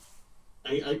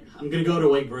 I'm gonna go to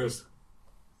Wake Bruce.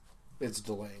 It's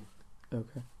delaying.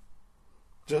 Okay.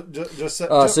 Just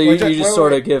So you just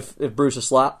sort of give Bruce a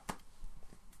slap.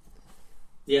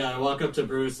 Yeah, I walk up to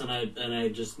Bruce and I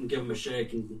just give him a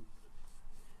shake and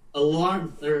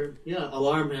alarm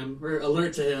him or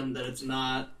alert to him that it's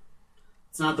not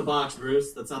the box,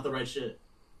 Bruce. That's not the right shit.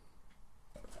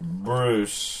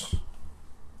 Bruce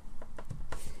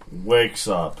wakes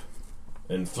up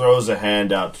and throws a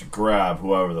hand out to grab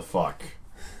whoever the fuck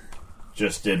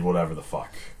just did whatever the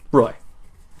fuck. Roy.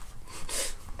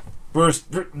 Bruce,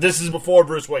 this is before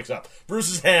Bruce wakes up.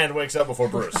 Bruce's hand wakes up before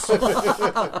Bruce.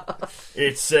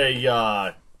 It's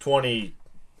a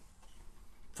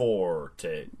 24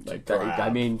 to grab. I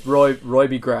mean, Roy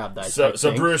be grabbed. So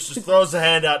Bruce just throws the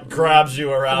hand out and grabs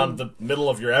you around the middle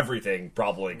of your everything,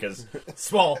 probably, because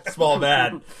small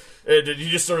man. You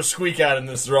just sort of squeak out in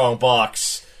this wrong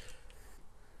box.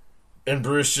 And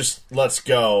Bruce just lets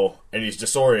go, and he's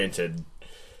disoriented.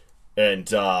 And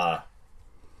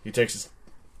he takes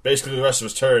basically the rest of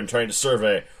his turn trying to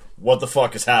survey what the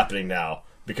fuck is happening now,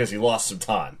 because he lost some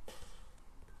time.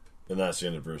 And that's the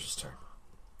end of Bruce's turn.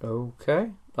 Okay.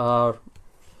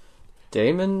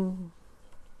 Damon.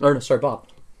 Or no, sorry, Bob.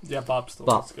 Yeah, Bob still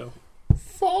Bob. wants to go.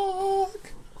 Fog.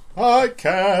 I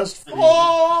cast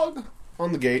fog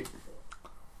on the gate.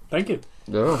 Thank you.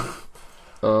 No.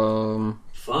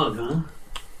 Fog, huh?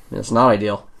 It's not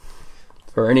ideal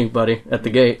for anybody at the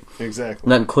gate. Exactly.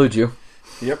 And that includes you.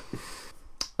 Yep.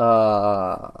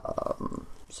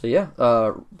 So yeah,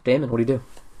 Damon, what do you do?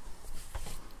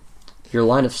 Your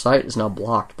line of sight is now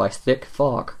blocked by thick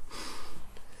fog.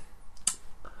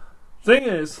 Thing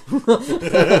is,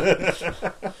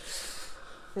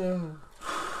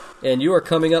 And you are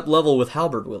coming up level with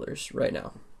halberd wielders right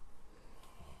now.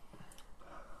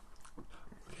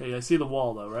 okay, I see the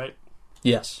wall though, right?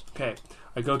 Yes. Okay,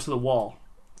 I go to the wall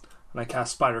and I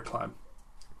cast spider climb.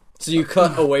 So you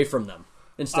cut away from them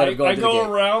instead of going I to the go gate.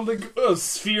 around the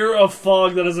sphere of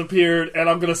fog that has appeared, and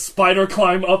I'm gonna spider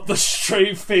climb up the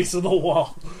straight face of the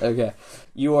wall. Okay.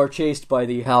 You are chased by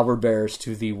the halberd bearers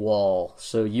to the wall.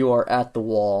 So you are at the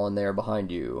wall and they're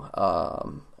behind you.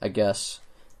 I guess.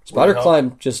 Spider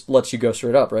climb just lets you go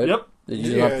straight up, right? Yep.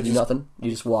 You don't have to do nothing.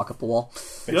 You just walk up the wall.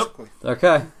 Basically.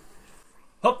 Okay.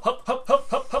 Hup, hup, hup, hup,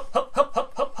 hup, hup, hup, hup,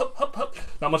 hup, hup, hup, hup, hup.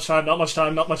 Not much time, not much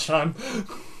time, not much time.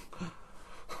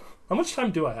 How much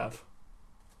time do I have?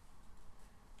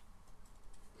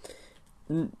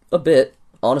 A bit,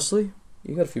 honestly.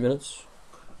 You got a few minutes.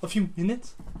 A few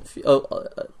minutes?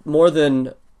 More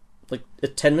than,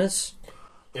 10 minutes?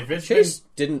 Chase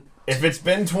didn't... If it's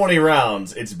been 20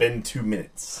 rounds, it's been 2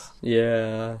 minutes.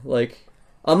 Yeah,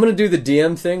 I'm gonna do the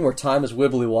DM thing where time is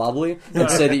wibbly wobbly and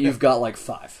say that you've got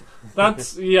 5.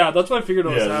 That's what I figured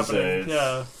was Yeah, happening.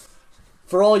 Yeah.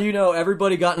 For all you know,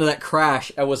 everybody got into that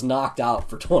crash and was knocked out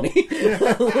for 20.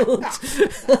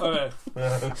 Okay.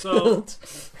 So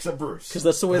Except Bruce. Because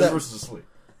that's the way that... Bruce is asleep.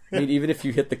 I mean, even if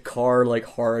you hit the car,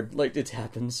 hard, it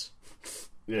happens.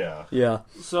 Yeah. Yeah.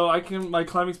 my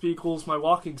climbing speed equals my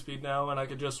walking speed now, and I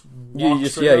could just You walk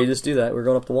just straight up. you just do that. We're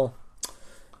going up the wall.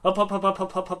 Up, up, up, up,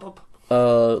 up, up, up, up.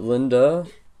 Linda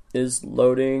is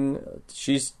loading.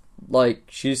 She's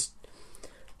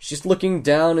looking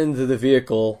down into the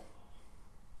vehicle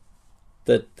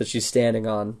that she's standing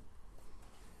on.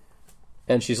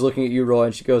 And she's looking at you, Roy,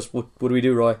 and she goes, What do we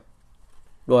do, Roy?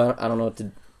 Roy, I don't know what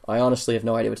to... I honestly have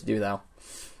no idea what to do now.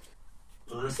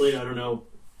 Honestly, I don't know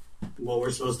what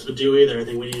we're supposed to do either. I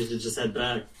think we need to just head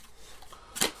back.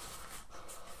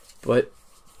 But,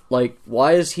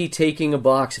 why is he taking a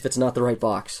box if it's not the right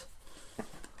box?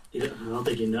 I don't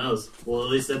think he knows. Well, at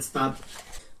least that's not...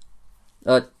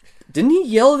 Didn't he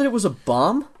yell that it was a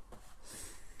bomb?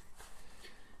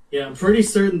 Yeah, I'm pretty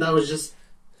certain that was just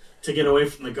to get away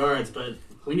from the guards, but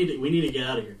we need to get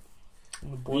out of here.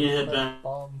 We need to head back.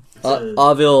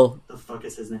 Avil, The fuck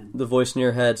is his name? the voice in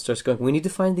your head, starts going, we need to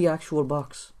find the actual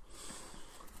box.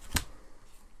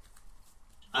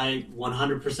 I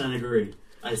 100% agree.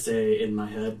 I say in my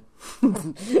head.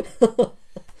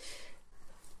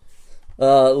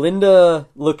 Linda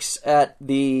looks at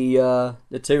the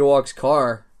Tigawak's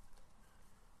car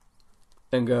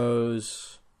and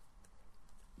goes,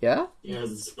 "Yeah? Yeah,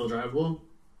 is it still drivable?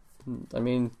 I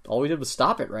mean, all we did was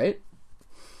stop it, right?"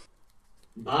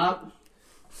 Bob,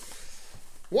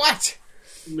 What?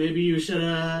 maybe you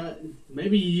should,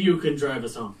 maybe you can drive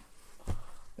us home.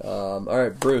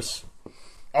 Alright, Bruce,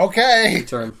 Okay.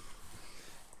 turn.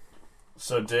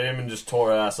 So Damon just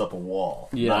tore ass up a wall.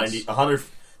 Yes. 100.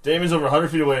 Damon's over 100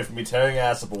 feet away from me, tearing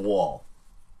ass up a wall.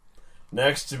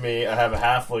 Next to me, I have a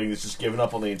halfling that's just given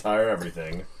up on the entire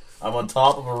everything. I'm on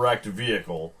top of a wrecked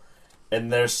vehicle,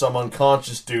 and there's some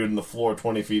unconscious dude on the floor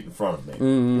 20 feet in front of me.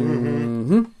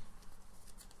 Mm-hmm.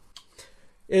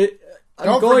 I'm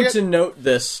Don't going forget- to note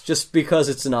this just because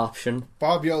it's an option.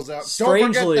 Bob yells out.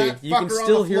 Strangely, Don't forget that you can fucker on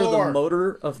still the hear the floor."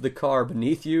 motor of the car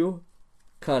beneath you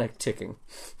kind of ticking.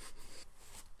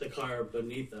 The car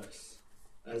beneath us.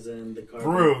 As in the car.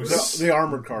 Bruce The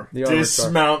armored car. The armored car.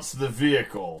 dismounts the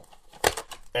vehicle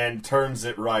and turns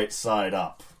it right side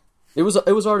up. It was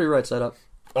already right side up.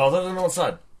 Oh, that doesn't know what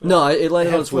side. No, it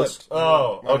landed Head on its wheels. flipped.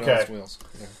 Oh, Right on okay. its wheels.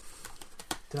 Yeah.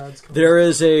 Dad's coming. There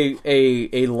is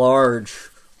a large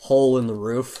hole in the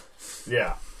roof.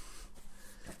 Yeah.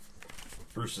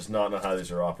 Bruce does not know how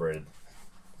these are operated.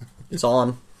 It's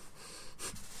on.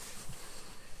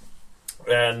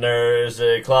 And there is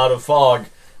a cloud of fog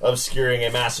obscuring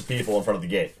a mass of people in front of the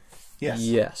gate. Yes.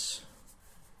 Yes.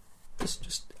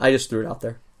 I just threw it out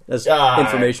there. That's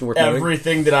information worth knowing.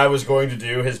 Everything that I was going to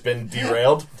do has been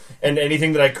derailed, and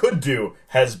anything that I could do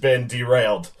has been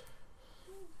derailed.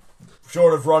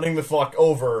 Short of running the fuck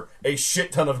over a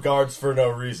shit ton of guards for no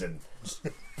reason.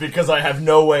 Because I have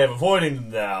no way of avoiding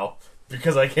them now,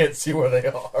 because I can't see where they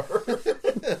are.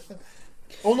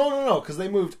 Oh, no, because they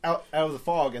moved out of the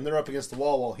fog, and they're up against the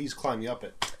wall while he's climbing up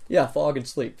it. Yeah, fog and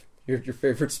sleep. Your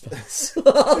favorite spells.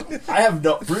 I have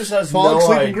no... Bruce has Fog, no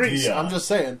sleep, idea. and grease. I'm just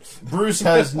saying. Bruce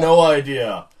has no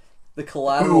idea. The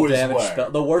collateral Who is damage where?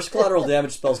 spell. The worst collateral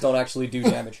damage spells don't actually do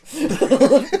damage.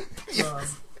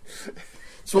 That's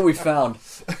what we found.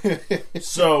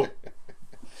 So,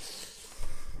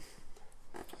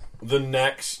 the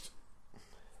next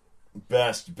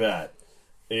best bet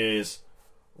is,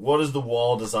 what is the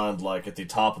wall designed like at the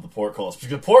top of the portcullis? Because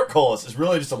the portcullis is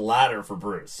really just a ladder for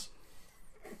Bruce.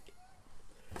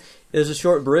 There's a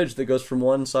short bridge that goes from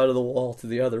one side of the wall to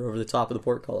the other over the top of the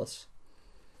portcullis.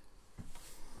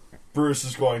 Bruce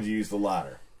is going to use the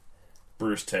ladder.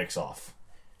 Bruce takes off.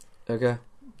 Okay.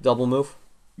 Double move.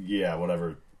 Yeah,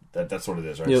 whatever. That's what it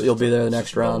is, right? You'll be there the It's next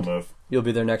just a double round. move. You'll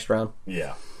be there next round.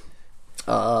 Yeah.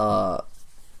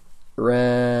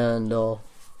 Randall.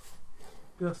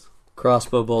 Yes.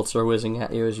 Crossbow bolts are whizzing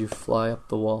at you as you fly up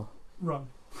the wall. Run.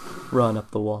 Run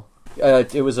up the wall.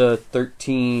 It was a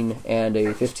 13 and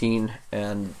a 15,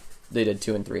 and they did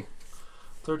 2 and 3.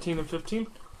 13 and 15?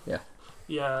 Yeah.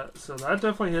 Yeah, so that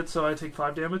definitely hits, so I take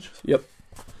 5 damage. Yep.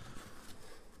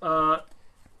 Uh,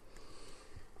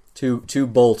 Two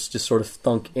bolts just sort of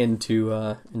thunk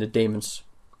into Damon's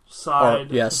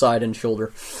side. side and shoulder.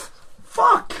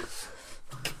 Fuck!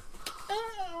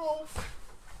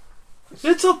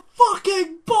 It's a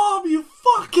fucking bomb, you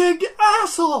fucking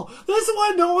asshole! This is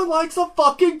why no one likes a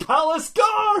fucking palace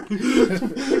guard!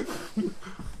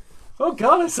 Oh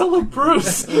god, I sound like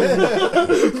Bruce!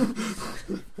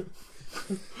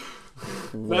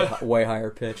 way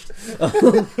higher pitched.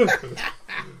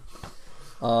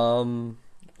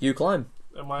 You climb.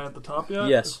 Am I at the top yet?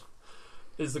 Yes.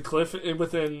 Is the cliff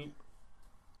within...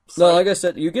 No, like I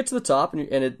said, you get to the top and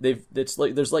it's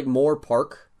like there's like more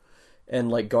park and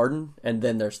like garden, and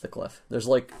then there's the cliff. There's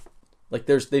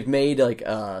they've made like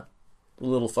a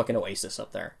little fucking oasis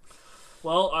up there.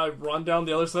 Well, I run down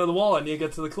the other side of the wall. I need to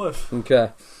get to the cliff.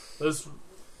 Okay.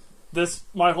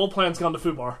 My whole plan's gone to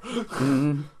Fubar.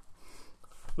 Mm-hmm.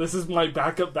 This is my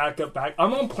backup.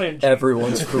 I'm on plan G.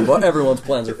 Everyone's Fubar. Everyone's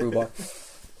plans are Fubar.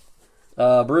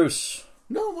 Bruce.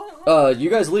 No, You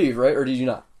guys leave, right? Or did you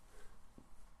not?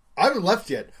 I haven't left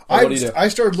yet. what do you do? I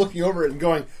started looking over it and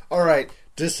going, all right,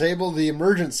 disable the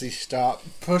emergency stop,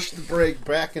 push the brake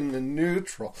back into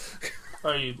neutral.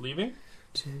 Are you leaving?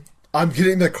 I'm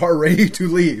getting the car ready to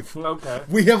leave. Okay.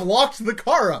 We have locked the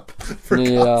car up, for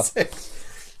God's sake.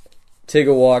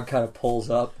 Tigawog kind of pulls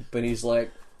up, but he's like,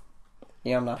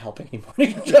 yeah, I'm not helping anymore.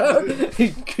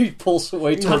 he pulls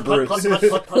away toward Bruce.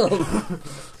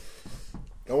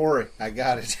 Don't worry, I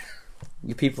got it.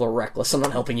 You people are reckless. I'm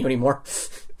not helping you anymore.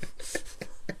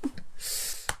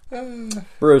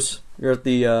 Bruce, you're at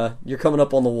the you're coming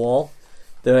up on the wall.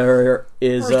 There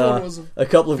is First one was a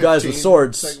couple of guys with 15,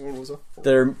 swords. second one was a 4.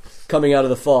 They're coming out of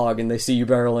the fog, and they see you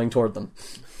barreling toward them.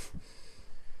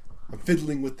 I'm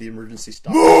fiddling with the emergency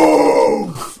stop.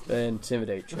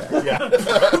 Intimidate check. Yeah.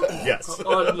 Yes.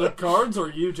 On the cards or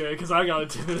you, Jay? Because I got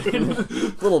intimidated.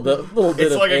 little bit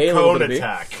It's of like a little cone bit of B.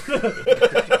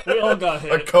 attack. We all got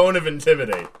A hit. cone of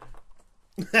intimidate.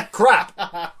 Crap.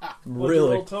 What's your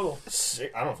Really? roll total?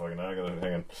 I don't fucking know. I gotta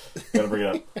hang on. Gotta bring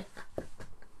it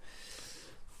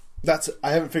up.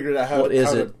 I haven't figured out how What is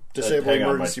to it? disable Hang on,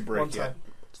 emergency One brake yet. time.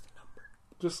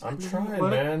 Just I'm trying, let-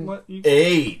 man. let you-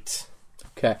 8.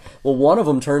 Okay. Well, one of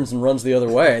them turns and runs the other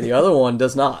way. The other one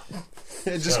does not.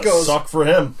 It just Gonna goes. suck for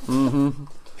him.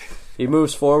 He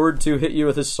moves forward to hit you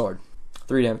with his sword.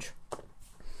 3 damage.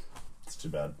 It's too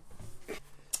bad.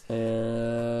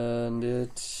 And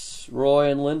it's Roy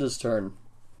and Linda's turn.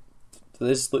 Do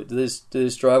they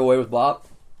drive away with Bop?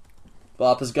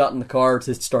 Bop has gotten the car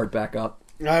to start back up.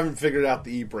 I haven't figured out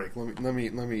the e-brake. Let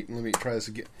me try this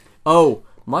again. Oh,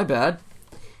 my bad.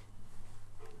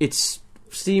 It's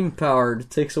steam powered. It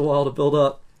takes a while to build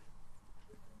up.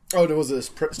 Oh, there was a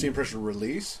steam pressure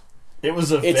release. It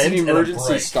was a It's vent an and a emergency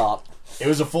brake. stop. It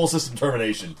was a full system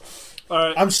termination. All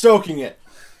right. I'm stoking it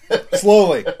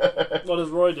slowly. What does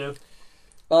Roy do?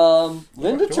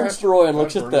 Linda Do turns I- to Roy and do I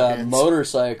looks at burn the hands?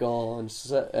 motorcycle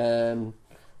and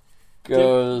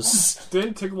goes.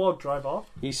 Didn't Tigwald drive off?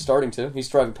 He's starting to. He's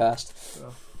driving past.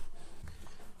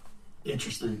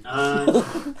 Interesting.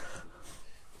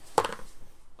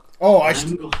 Oh,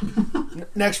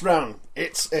 next round.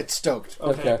 It's stoked.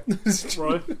 Okay.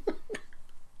 Roy?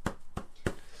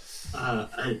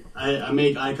 I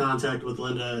make eye contact with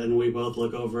Linda, and we both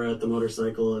look over at the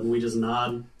motorcycle, and we just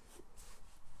nod.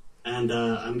 And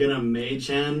I'm gonna mage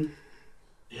hand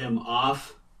him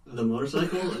off the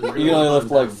motorcycle. And we're You can gonna only walk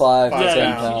lift him like down. 5 to Yeah, 10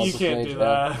 yeah, pounds. You with can't mage do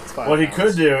hand. that. What he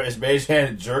could do is mage hand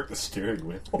and jerk the steering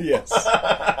wheel. Yes.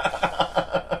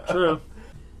 True.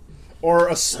 Or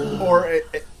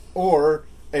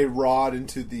a rod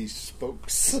into the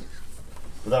spokes.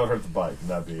 But that would hurt the bike.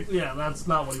 That'd be. Yeah, that's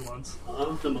not what he wants.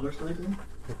 Off the motorcycle?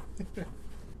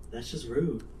 That's just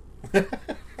rude.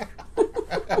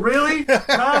 Really?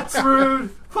 That's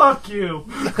rude. Fuck you.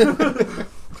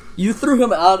 You threw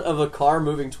him out of a car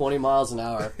moving 20 miles an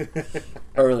hour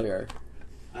earlier.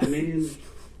 I mean,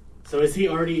 so is he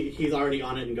already? He's already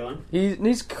on it and going.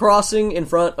 He's crossing in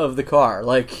front of the car.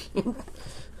 Like,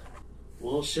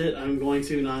 Well, shit. I'm going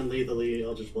to non-lethally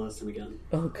Eldritch Blast him again.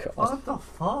 oh god. What the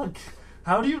fuck?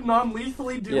 How do you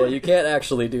non-lethally do Yeah, it? you can't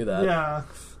actually do that. Yeah.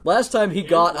 Last time he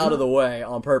got out of the way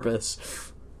on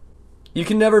purpose. You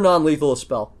can never non-lethal a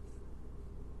spell.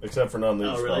 Except for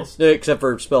non-lethal Oh, really? spells. Except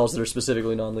for spells that are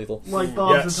specifically non-lethal. Like Yeah,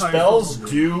 Bob's entire spells system.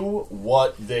 do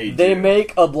what they do. They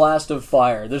make a blast of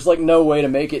fire. There's like no way to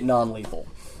make it non-lethal.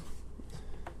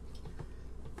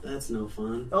 That's no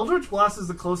fun. Eldritch Blast is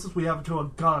the closest we have to a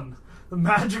gun. The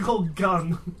magical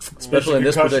gun. Especially in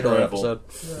this concussion particular rifle. episode.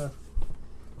 Yeah.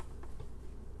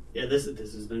 Yeah, this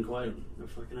has been quite a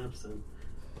fucking episode.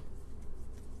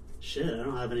 Shit, I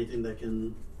don't have anything that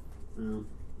can.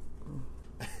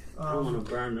 I don't want to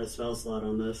burn a spell slot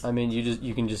on this. I mean,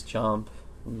 you can just jump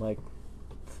and like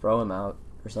throw him out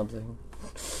or something.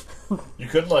 You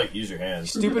could, like, use your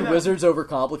hands. Stupid Yeah. wizards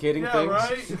overcomplicating Yeah,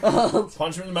 things. right?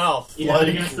 Punch him in the mouth. Yeah, I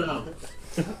Like, guess so.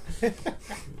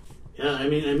 Yeah, I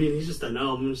mean, he's just a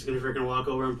gnome. I'm just gonna freaking walk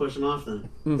over and push him off then.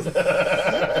 What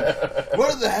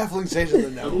are the halflings say to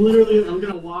the gnome? I'm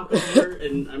gonna walk over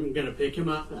and I'm gonna pick him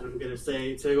up and I'm gonna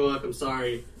say, Tigawak, I'm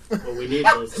sorry, but we need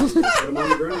this. Put him on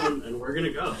the ground and we're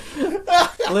gonna go.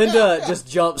 Linda just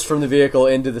jumps from the vehicle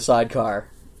into the sidecar.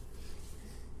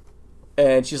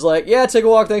 And she's like, yeah, take a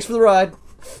walk, thanks for the ride.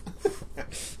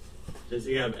 Does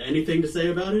he have anything to say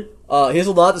about it? He has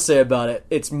a lot to say about it.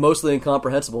 It's mostly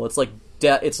incomprehensible. It's like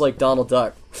Donald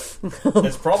Duck.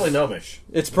 it's probably gnomish.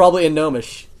 It's probably in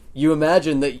Gnomish. You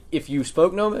imagine that if you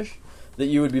spoke Gnomish, that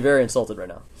you would be very insulted right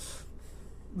now.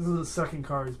 This is the second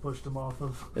car he's pushed him off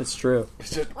of. It's true.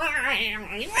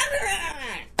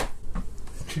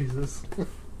 Jesus.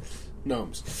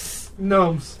 Gnomes.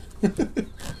 Gnomes.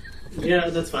 Yeah,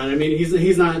 that's fine. I mean, he's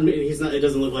not. It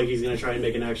doesn't look like he's gonna try and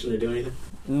make an action to do anything.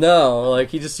 No, like,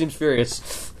 he just seems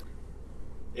furious.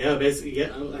 Yeah, basically.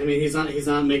 Yeah, I mean, he's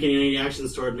not making any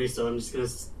actions toward me, so I'm just gonna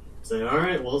say, all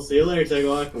right, well, see you later,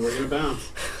 Tigawak, and we're gonna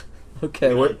bounce.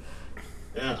 Okay, what?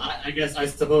 Yeah, I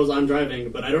suppose I'm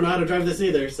driving, but I don't know how to drive this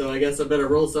either, so I guess I better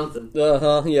roll something.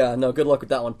 Yeah, no, good luck with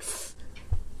that one.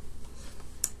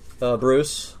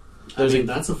 Bruce?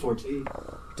 That's a 14.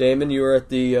 Damon, you were at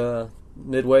the,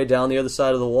 midway down the other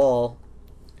side of the wall.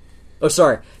 Oh,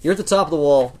 sorry. You're at the top of the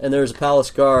wall, and there's a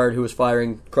palace guard who was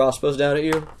firing crossbows down at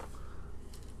you.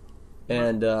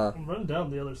 And, I'm running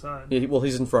down the other side.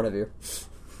 he's in front of you.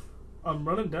 I'm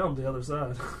running down the other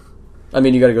side. I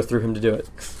mean, you gotta go through him to do it.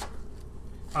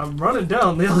 I'm running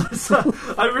down the other side.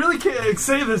 I really can't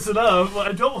say this enough.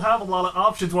 I don't have a lot of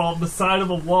options while I'm on the side of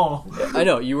a wall. I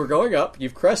know, you were going up,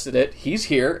 you've crested it, he's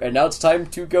here, and now it's time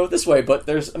to go this way, but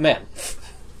there's a man.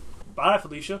 Bye,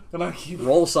 Felicia. And I keep...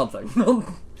 Roll something.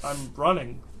 I'm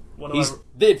running. What do He's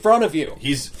in front of you.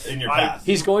 He's in your path.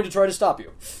 He's going to try to stop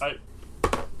you.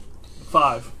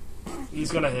 5.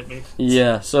 He's gonna hit me.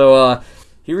 Yeah, so,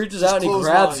 he reaches out and he close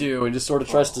grabs line. you and just sort of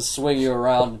tries to swing you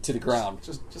around to the ground.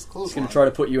 Just close. He's going to try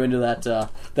to put you into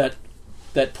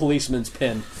that policeman's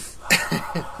pin.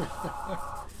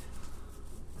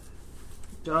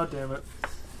 God damn it.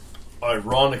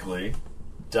 Ironically,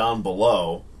 down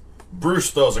below, Bruce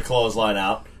throws a clothesline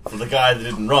out for the guy that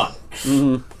didn't run.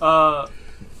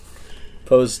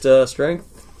 Opposed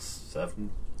strength?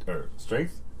 7 or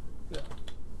strength? Yeah.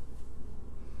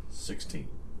 16.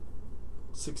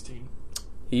 16.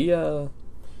 He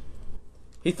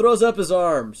throws up his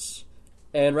arms,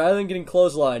 and rather than getting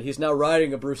clotheslined, he's now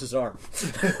riding a Bruce's arm.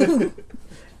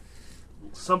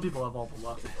 Some people have all the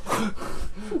luck.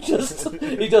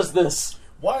 He does this.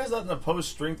 Why is that an opposed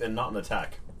strength and not an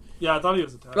attack? Yeah, I thought he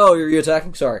was attacking. Oh, are you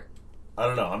attacking? Sorry. I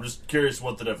don't know. I'm just curious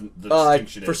what the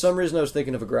distinction is. For some reason, I was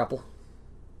thinking of a grapple.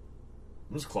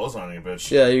 I'm just clotheslining a bitch.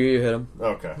 Yeah, you hit him.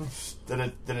 Okay.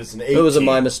 Then it's an 18. It was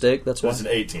my mistake. That's why. It's an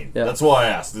 18. Yeah. That's why I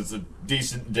asked. It's a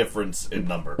decent difference in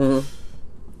number.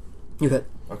 Mm-hmm. You hit.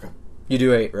 Okay. You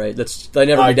do 8, right? I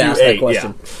never I did do ask that 8,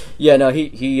 question. Yeah, no, he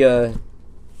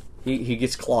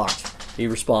gets clocked. He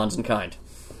responds in kind.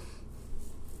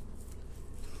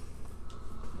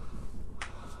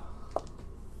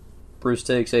 Bruce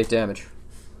takes 8 damage.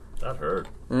 That hurt.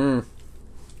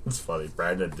 It's funny.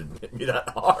 Brandon didn't hit me that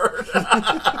hard.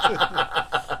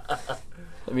 I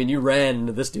mean, you ran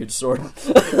into this dude's sword.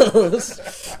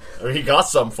 I mean, he got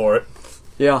some for it.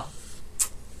 Yeah.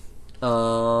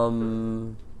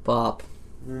 Bop.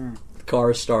 The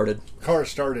car started. Car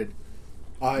started.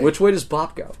 Which way does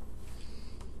Bop go?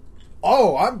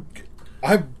 Oh,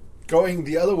 I'm going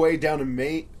the other way down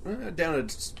a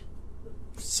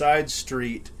side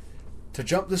street to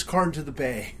jump this car into the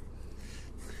bay.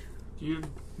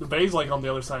 The bay's like on the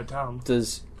other side of town.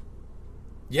 Does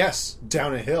Yes,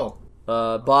 down a hill.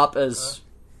 Bop as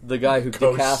the guy who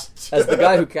Ghost. cast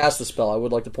the spell? I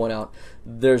would like to point out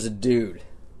there's a dude.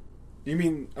 You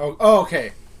mean? Oh,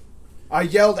 okay. I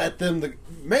yelled at them to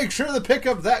make sure to pick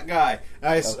up that guy.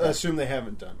 I assume they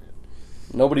haven't done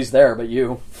Nobody's there but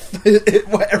you. it.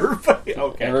 Everybody.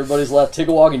 Okay. Everybody's left.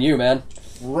 Tigawog and you, man.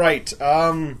 Right.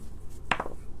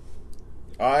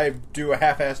 I do a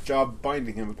half-assed job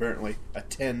binding him. Apparently, a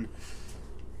 10.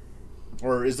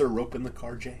 Or is there rope in the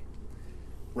car, Jay?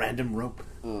 Random rope.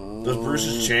 There's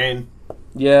Bruce's chain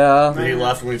Yeah. that he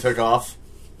left when we took off.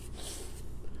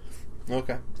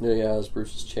 Okay. Yeah, it's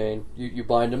Bruce's chain. You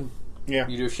bind him. Yeah.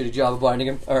 You do a shitty job of binding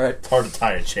him. All right. It's hard to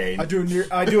tie a chain. I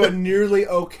do a nearly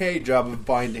okay job of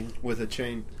binding with a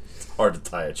chain. Hard to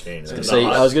tie a chain.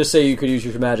 I was going to say you could use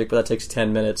your magic, but that takes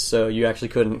 10 minutes, so you actually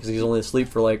couldn't because he's only asleep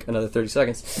for like another 30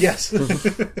 seconds. Yes.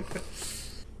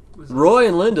 Roy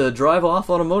and Linda drive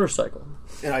off on a motorcycle.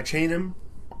 And I chain him.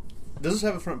 Does this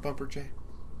have a front bumper, Jay?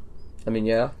 I mean,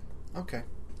 yeah. Okay.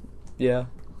 Yeah.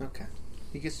 Okay.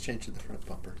 He gets chained to the front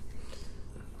bumper.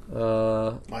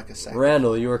 Like a sack.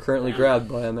 Randall, you are currently grabbed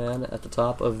by a man at the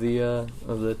top of the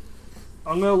I'm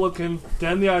gonna look him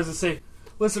dead in the eyes and say,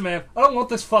 "Listen, man, I don't want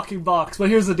this fucking box, but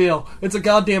here's the deal. It's a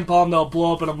goddamn bomb that'll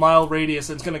blow up in a mile radius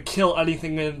and it's gonna kill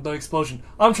anything in the explosion.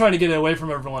 I'm trying to get it away from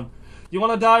everyone. You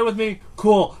wanna die with me?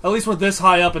 Cool. At least we're this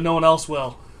high up and no one else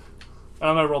will." And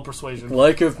I'm gonna roll persuasion.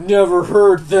 Like I've never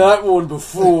heard that one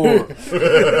before.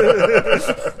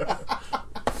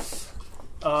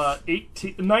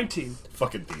 19.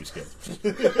 Fucking thieves kid.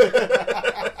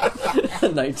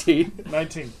 19.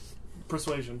 19.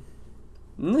 Persuasion.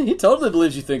 He totally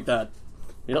believes you think that.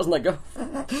 He doesn't let go.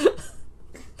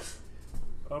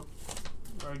 Oh.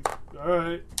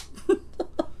 Alright.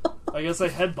 I guess I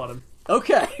headbutt him.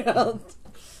 Okay.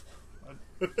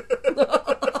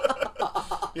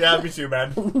 Yeah, me too,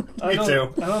 man. I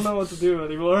don't know what to do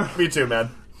anymore. Me too,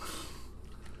 man.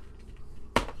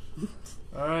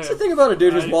 Alright. That's the thing about a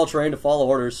dude who's well trained to follow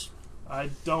orders. I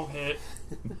don't hit.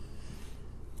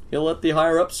 He'll let the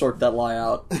higher up sort that lie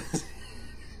out.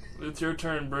 It's your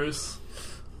turn, Bruce.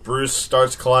 Bruce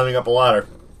starts climbing up a ladder.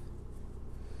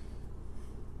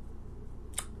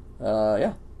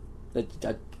 Yeah. I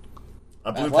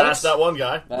blew past that one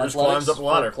guy. Bruce climbs up a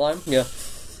ladder. Climb? Yeah.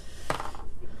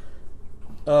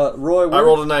 Roy, I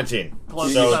rolled a 19.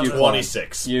 Plus So seven.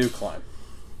 26. You climb.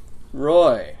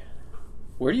 Roy,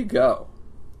 where do you go?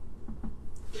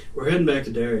 We're heading back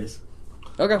to Darius.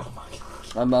 Okay.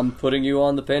 I'm putting you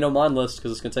on the pay no mind list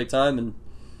because it's going to take time, and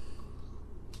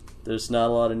There's not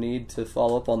a lot of need to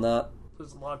follow up on that.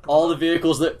 There's a lot going All the on.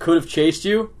 vehicles that could have chased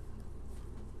you,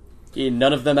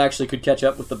 none of them actually could catch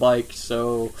up with the bike,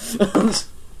 so...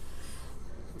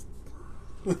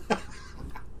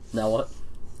 Now what?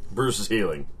 Bruce is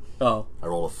healing. Oh. I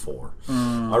roll a 4.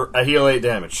 I heal 8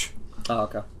 damage. Oh,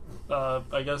 okay.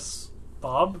 I guess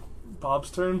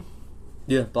Bob's turn.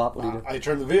 Yeah, Bob, what do you do? I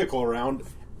turn the vehicle around,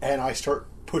 and I start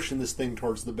pushing this thing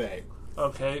towards the bay.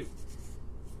 Okay.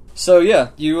 So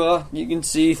yeah, you can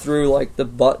see through like the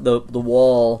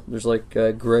wall. There's like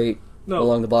a grate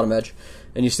along the bottom edge,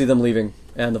 and you see them leaving.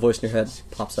 And the voice in your head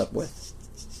pops up with,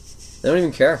 "They don't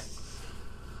even care."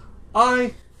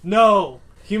 I know.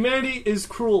 Humanity is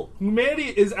cruel. Humanity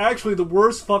is actually the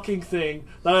worst fucking thing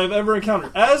that I've ever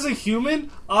encountered. As a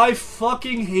human, I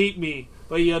fucking hate me.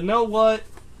 But you know what?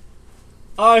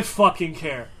 I fucking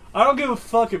care. I don't give a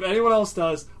fuck if anyone else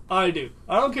does. I do.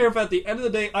 I don't care if at the end of the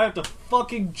day I have to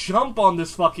fucking jump on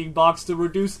this fucking box to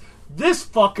reduce this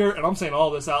fucker, and I'm saying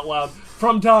all this out loud,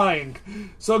 from dying.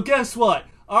 So guess what?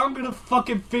 I'm gonna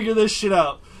fucking figure this shit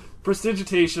out.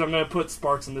 Prestidigitation, I'm gonna put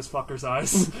sparks in this fucker's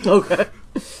eyes. Okay.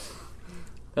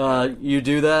 You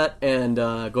do that, and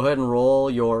go ahead and roll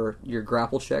your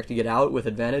grapple check to get out with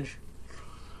advantage.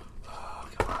 Oh,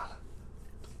 come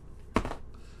on.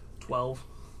 12.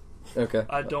 Okay.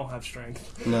 I don't have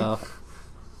strength. No.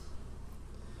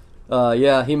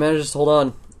 Yeah, he manages to hold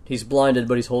on. He's blinded,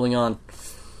 but he's holding on.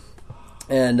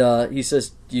 And he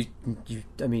says, "You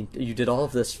did all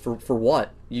of this for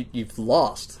what? You've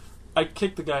lost." I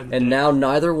kicked the guy in the And dick. now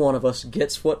neither one of us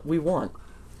gets what we want.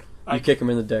 You kick him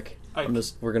in the dick.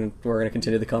 We're gonna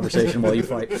continue the conversation while you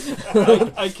fight.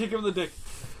 I kick him in the dick.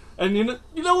 And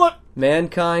you know what?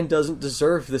 Mankind doesn't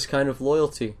deserve this kind of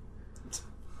loyalty.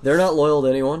 They're not loyal to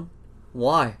anyone.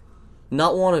 Why?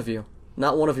 Not one of you.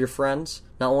 Not one of your friends.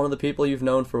 Not one of the people you've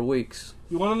known for weeks.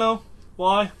 You want to know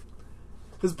why?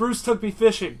 Because Bruce took me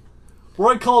fishing.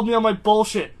 Roy called me on my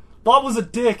bullshit. Bob was a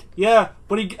dick, yeah,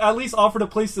 but he at least offered a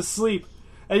place to sleep.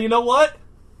 And you know what?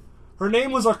 Her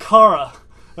name was Arkara.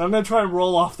 And I'm going to try and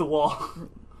roll off the wall.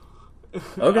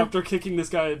 Okay. After kicking this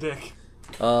guy a dick.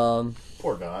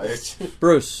 Poor guy.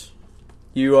 Bruce,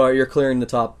 you're clearing the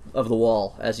top of the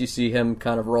wall as you see him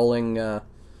kind of rolling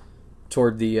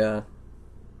toward the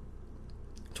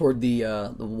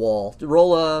wall.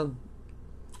 Roll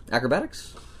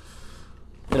acrobatics?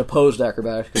 An opposed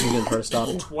acrobatics because he didn't try to stop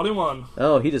you. 21.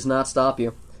 Oh, he does not stop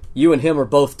you. You and him are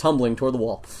both tumbling toward the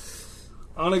wall.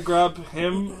 I'm going to grab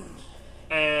him,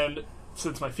 and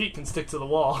since my feet can stick to the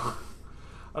wall,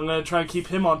 I'm going to try and keep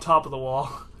him on top of the wall.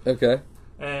 Okay.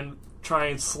 And try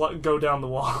and go down the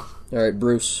wall. All right,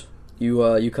 Bruce.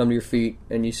 You come to your feet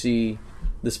and you see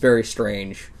this very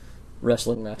strange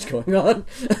wrestling match going on.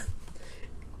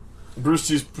 Bruce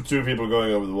sees 2 people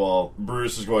going over the wall.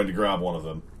 Bruce is going to grab one of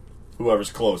them.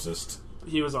 Whoever's closest.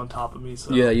 He was on top of me,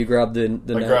 so... Yeah, you grab the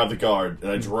I grab the guard,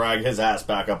 and I drag his ass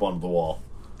back up onto the wall.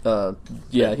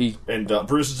 Yeah, he... And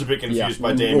Bruce is a bit confused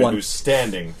by Damon, who's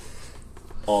standing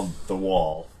on the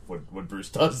wall when Bruce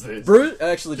does this. Bruce,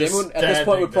 actually, Damon at this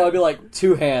point would probably be like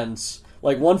 2 hands.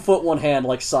 Like 1 foot, 1 hand,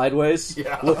 like sideways,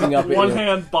 looking up at you. One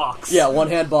hand box. Yeah, 1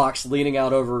 hand box, leaning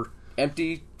out over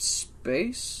empty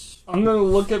space. I'm gonna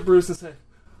look at Bruce and say,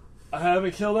 I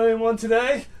haven't killed anyone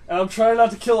today, and I'm trying not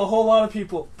to kill a whole lot of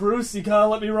people. Bruce, you gotta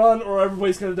let me run, or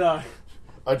everybody's gonna die.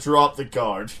 I drop the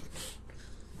guard.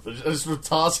 I just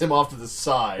toss him off to the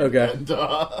side. Okay. And,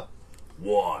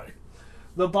 why?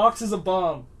 The box is a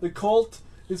bomb. The cult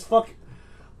is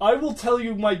I will tell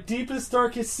you my deepest,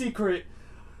 darkest secret.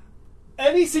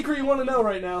 Any secret you want to know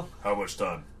right now. How much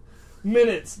time?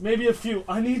 Minutes, maybe a few.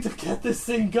 I need to get this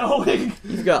thing going.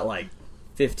 You've got like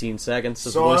 15 seconds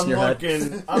of So voice I'm in your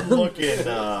head. I'm looking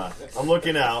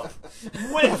out.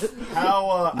 With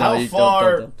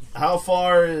How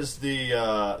far is the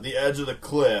edge of the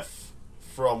cliff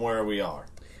from where we are?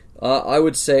 I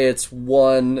would say it's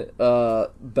 1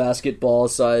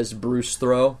 basketball-sized Bruce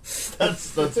throw.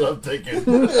 That's what I'm thinking.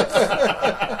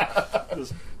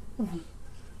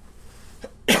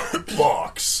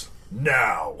 Box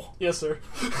now. Yes, sir.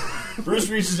 Bruce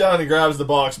reaches down and grabs the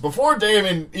box before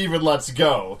Damon even lets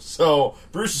go. So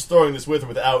Bruce is throwing this with or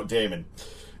without Damon.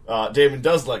 Damon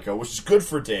does let go, which is good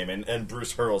for Damon, and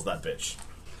Bruce hurls that bitch.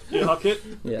 You huck it?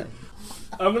 Yeah.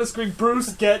 I'm gonna scream,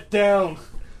 Bruce, get down.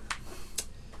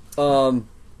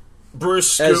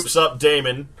 Bruce scoops up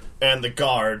Damon and the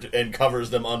guard and covers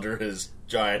them under his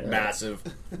giant, massive,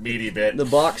 meaty bit. The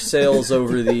box sails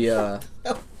over the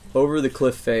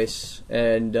cliff face,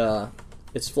 and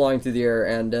it's flying through the air,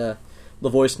 and the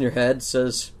voice in your head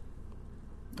says,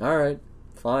 "Alright,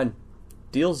 fine.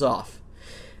 Deal's off.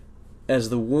 As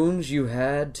the wounds you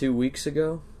had 2 weeks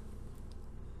ago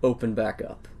open back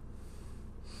up.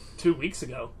 2 weeks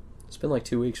ago. It's been like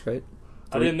 2 weeks, right?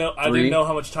 I didn't know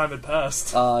how much time had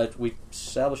passed. We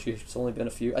established it's only been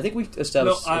a few. I think we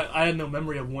established. No, I had no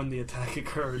memory of when the attack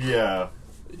occurred. Yeah.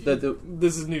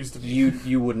 This is news to me.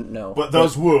 You wouldn't know. But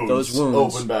those wounds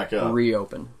open back up.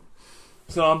 Reopen.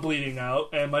 So I'm bleeding out,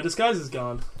 and my disguise is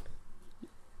gone.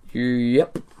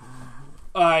 Yep.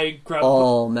 I grab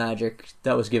all magic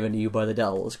that was given to you by the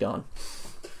devil is gone.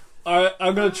 Alright,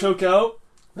 I'm gonna choke out.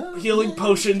 Healing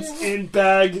potions in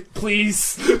bag,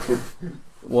 please.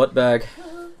 What bag?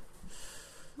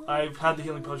 I've had the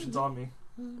healing potions on me.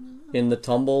 In the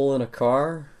tumble in a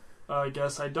car? I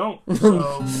guess I don't, so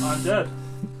I'm dead.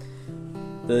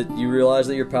 You realize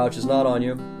that your pouch is not on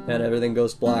you, and everything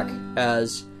goes black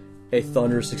as a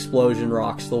thunderous explosion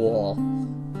rocks the wall.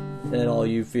 And all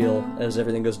you feel as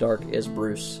everything goes dark is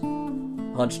Bruce,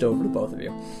 hunched over to both of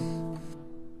you.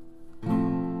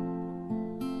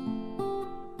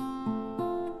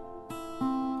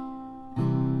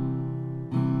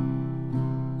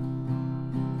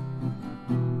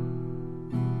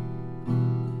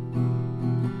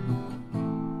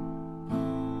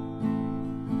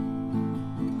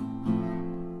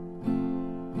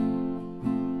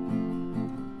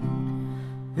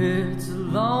 It's a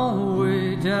long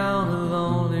way down a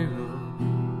lonely road,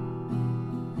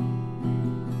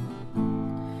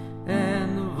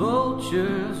 and the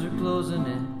vultures are closing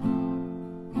in.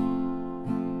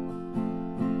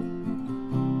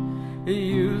 It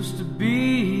used to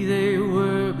be they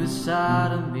were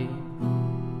beside of me,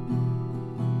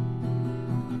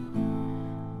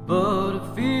 but I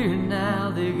fear now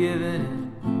they're giving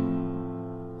in.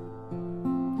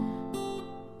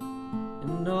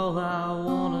 And all I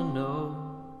wanna know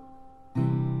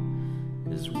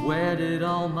is where did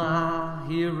all my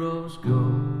heroes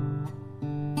go?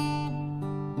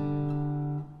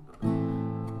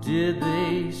 Did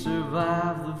they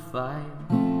survive the fight?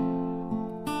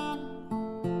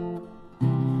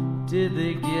 Did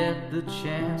they get the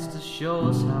chance to show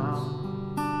us how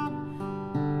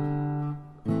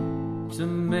to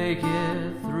make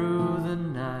it through the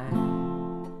night?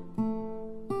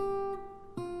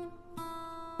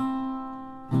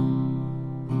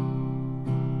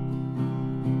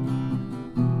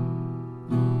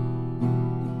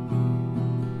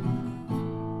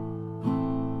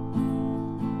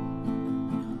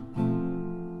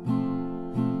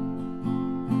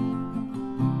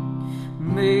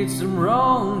 Made some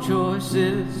wrong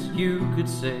choices, you could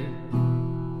say.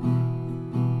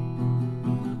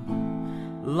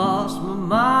 Lost my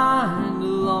mind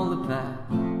along the path,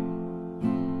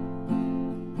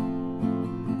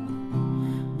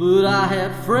 but I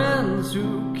had friends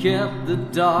who kept the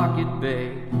dark at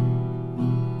bay.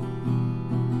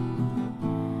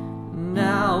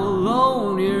 Now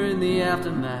alone here in the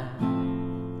aftermath,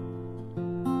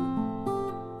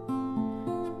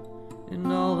 and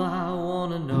all I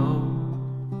wanna know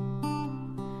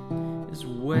is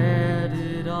where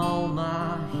did all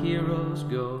my heroes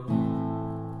go?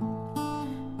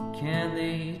 Can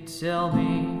they tell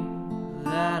me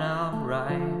that I'm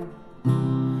right?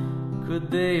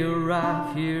 Could they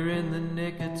arrive here in the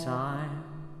nick of time?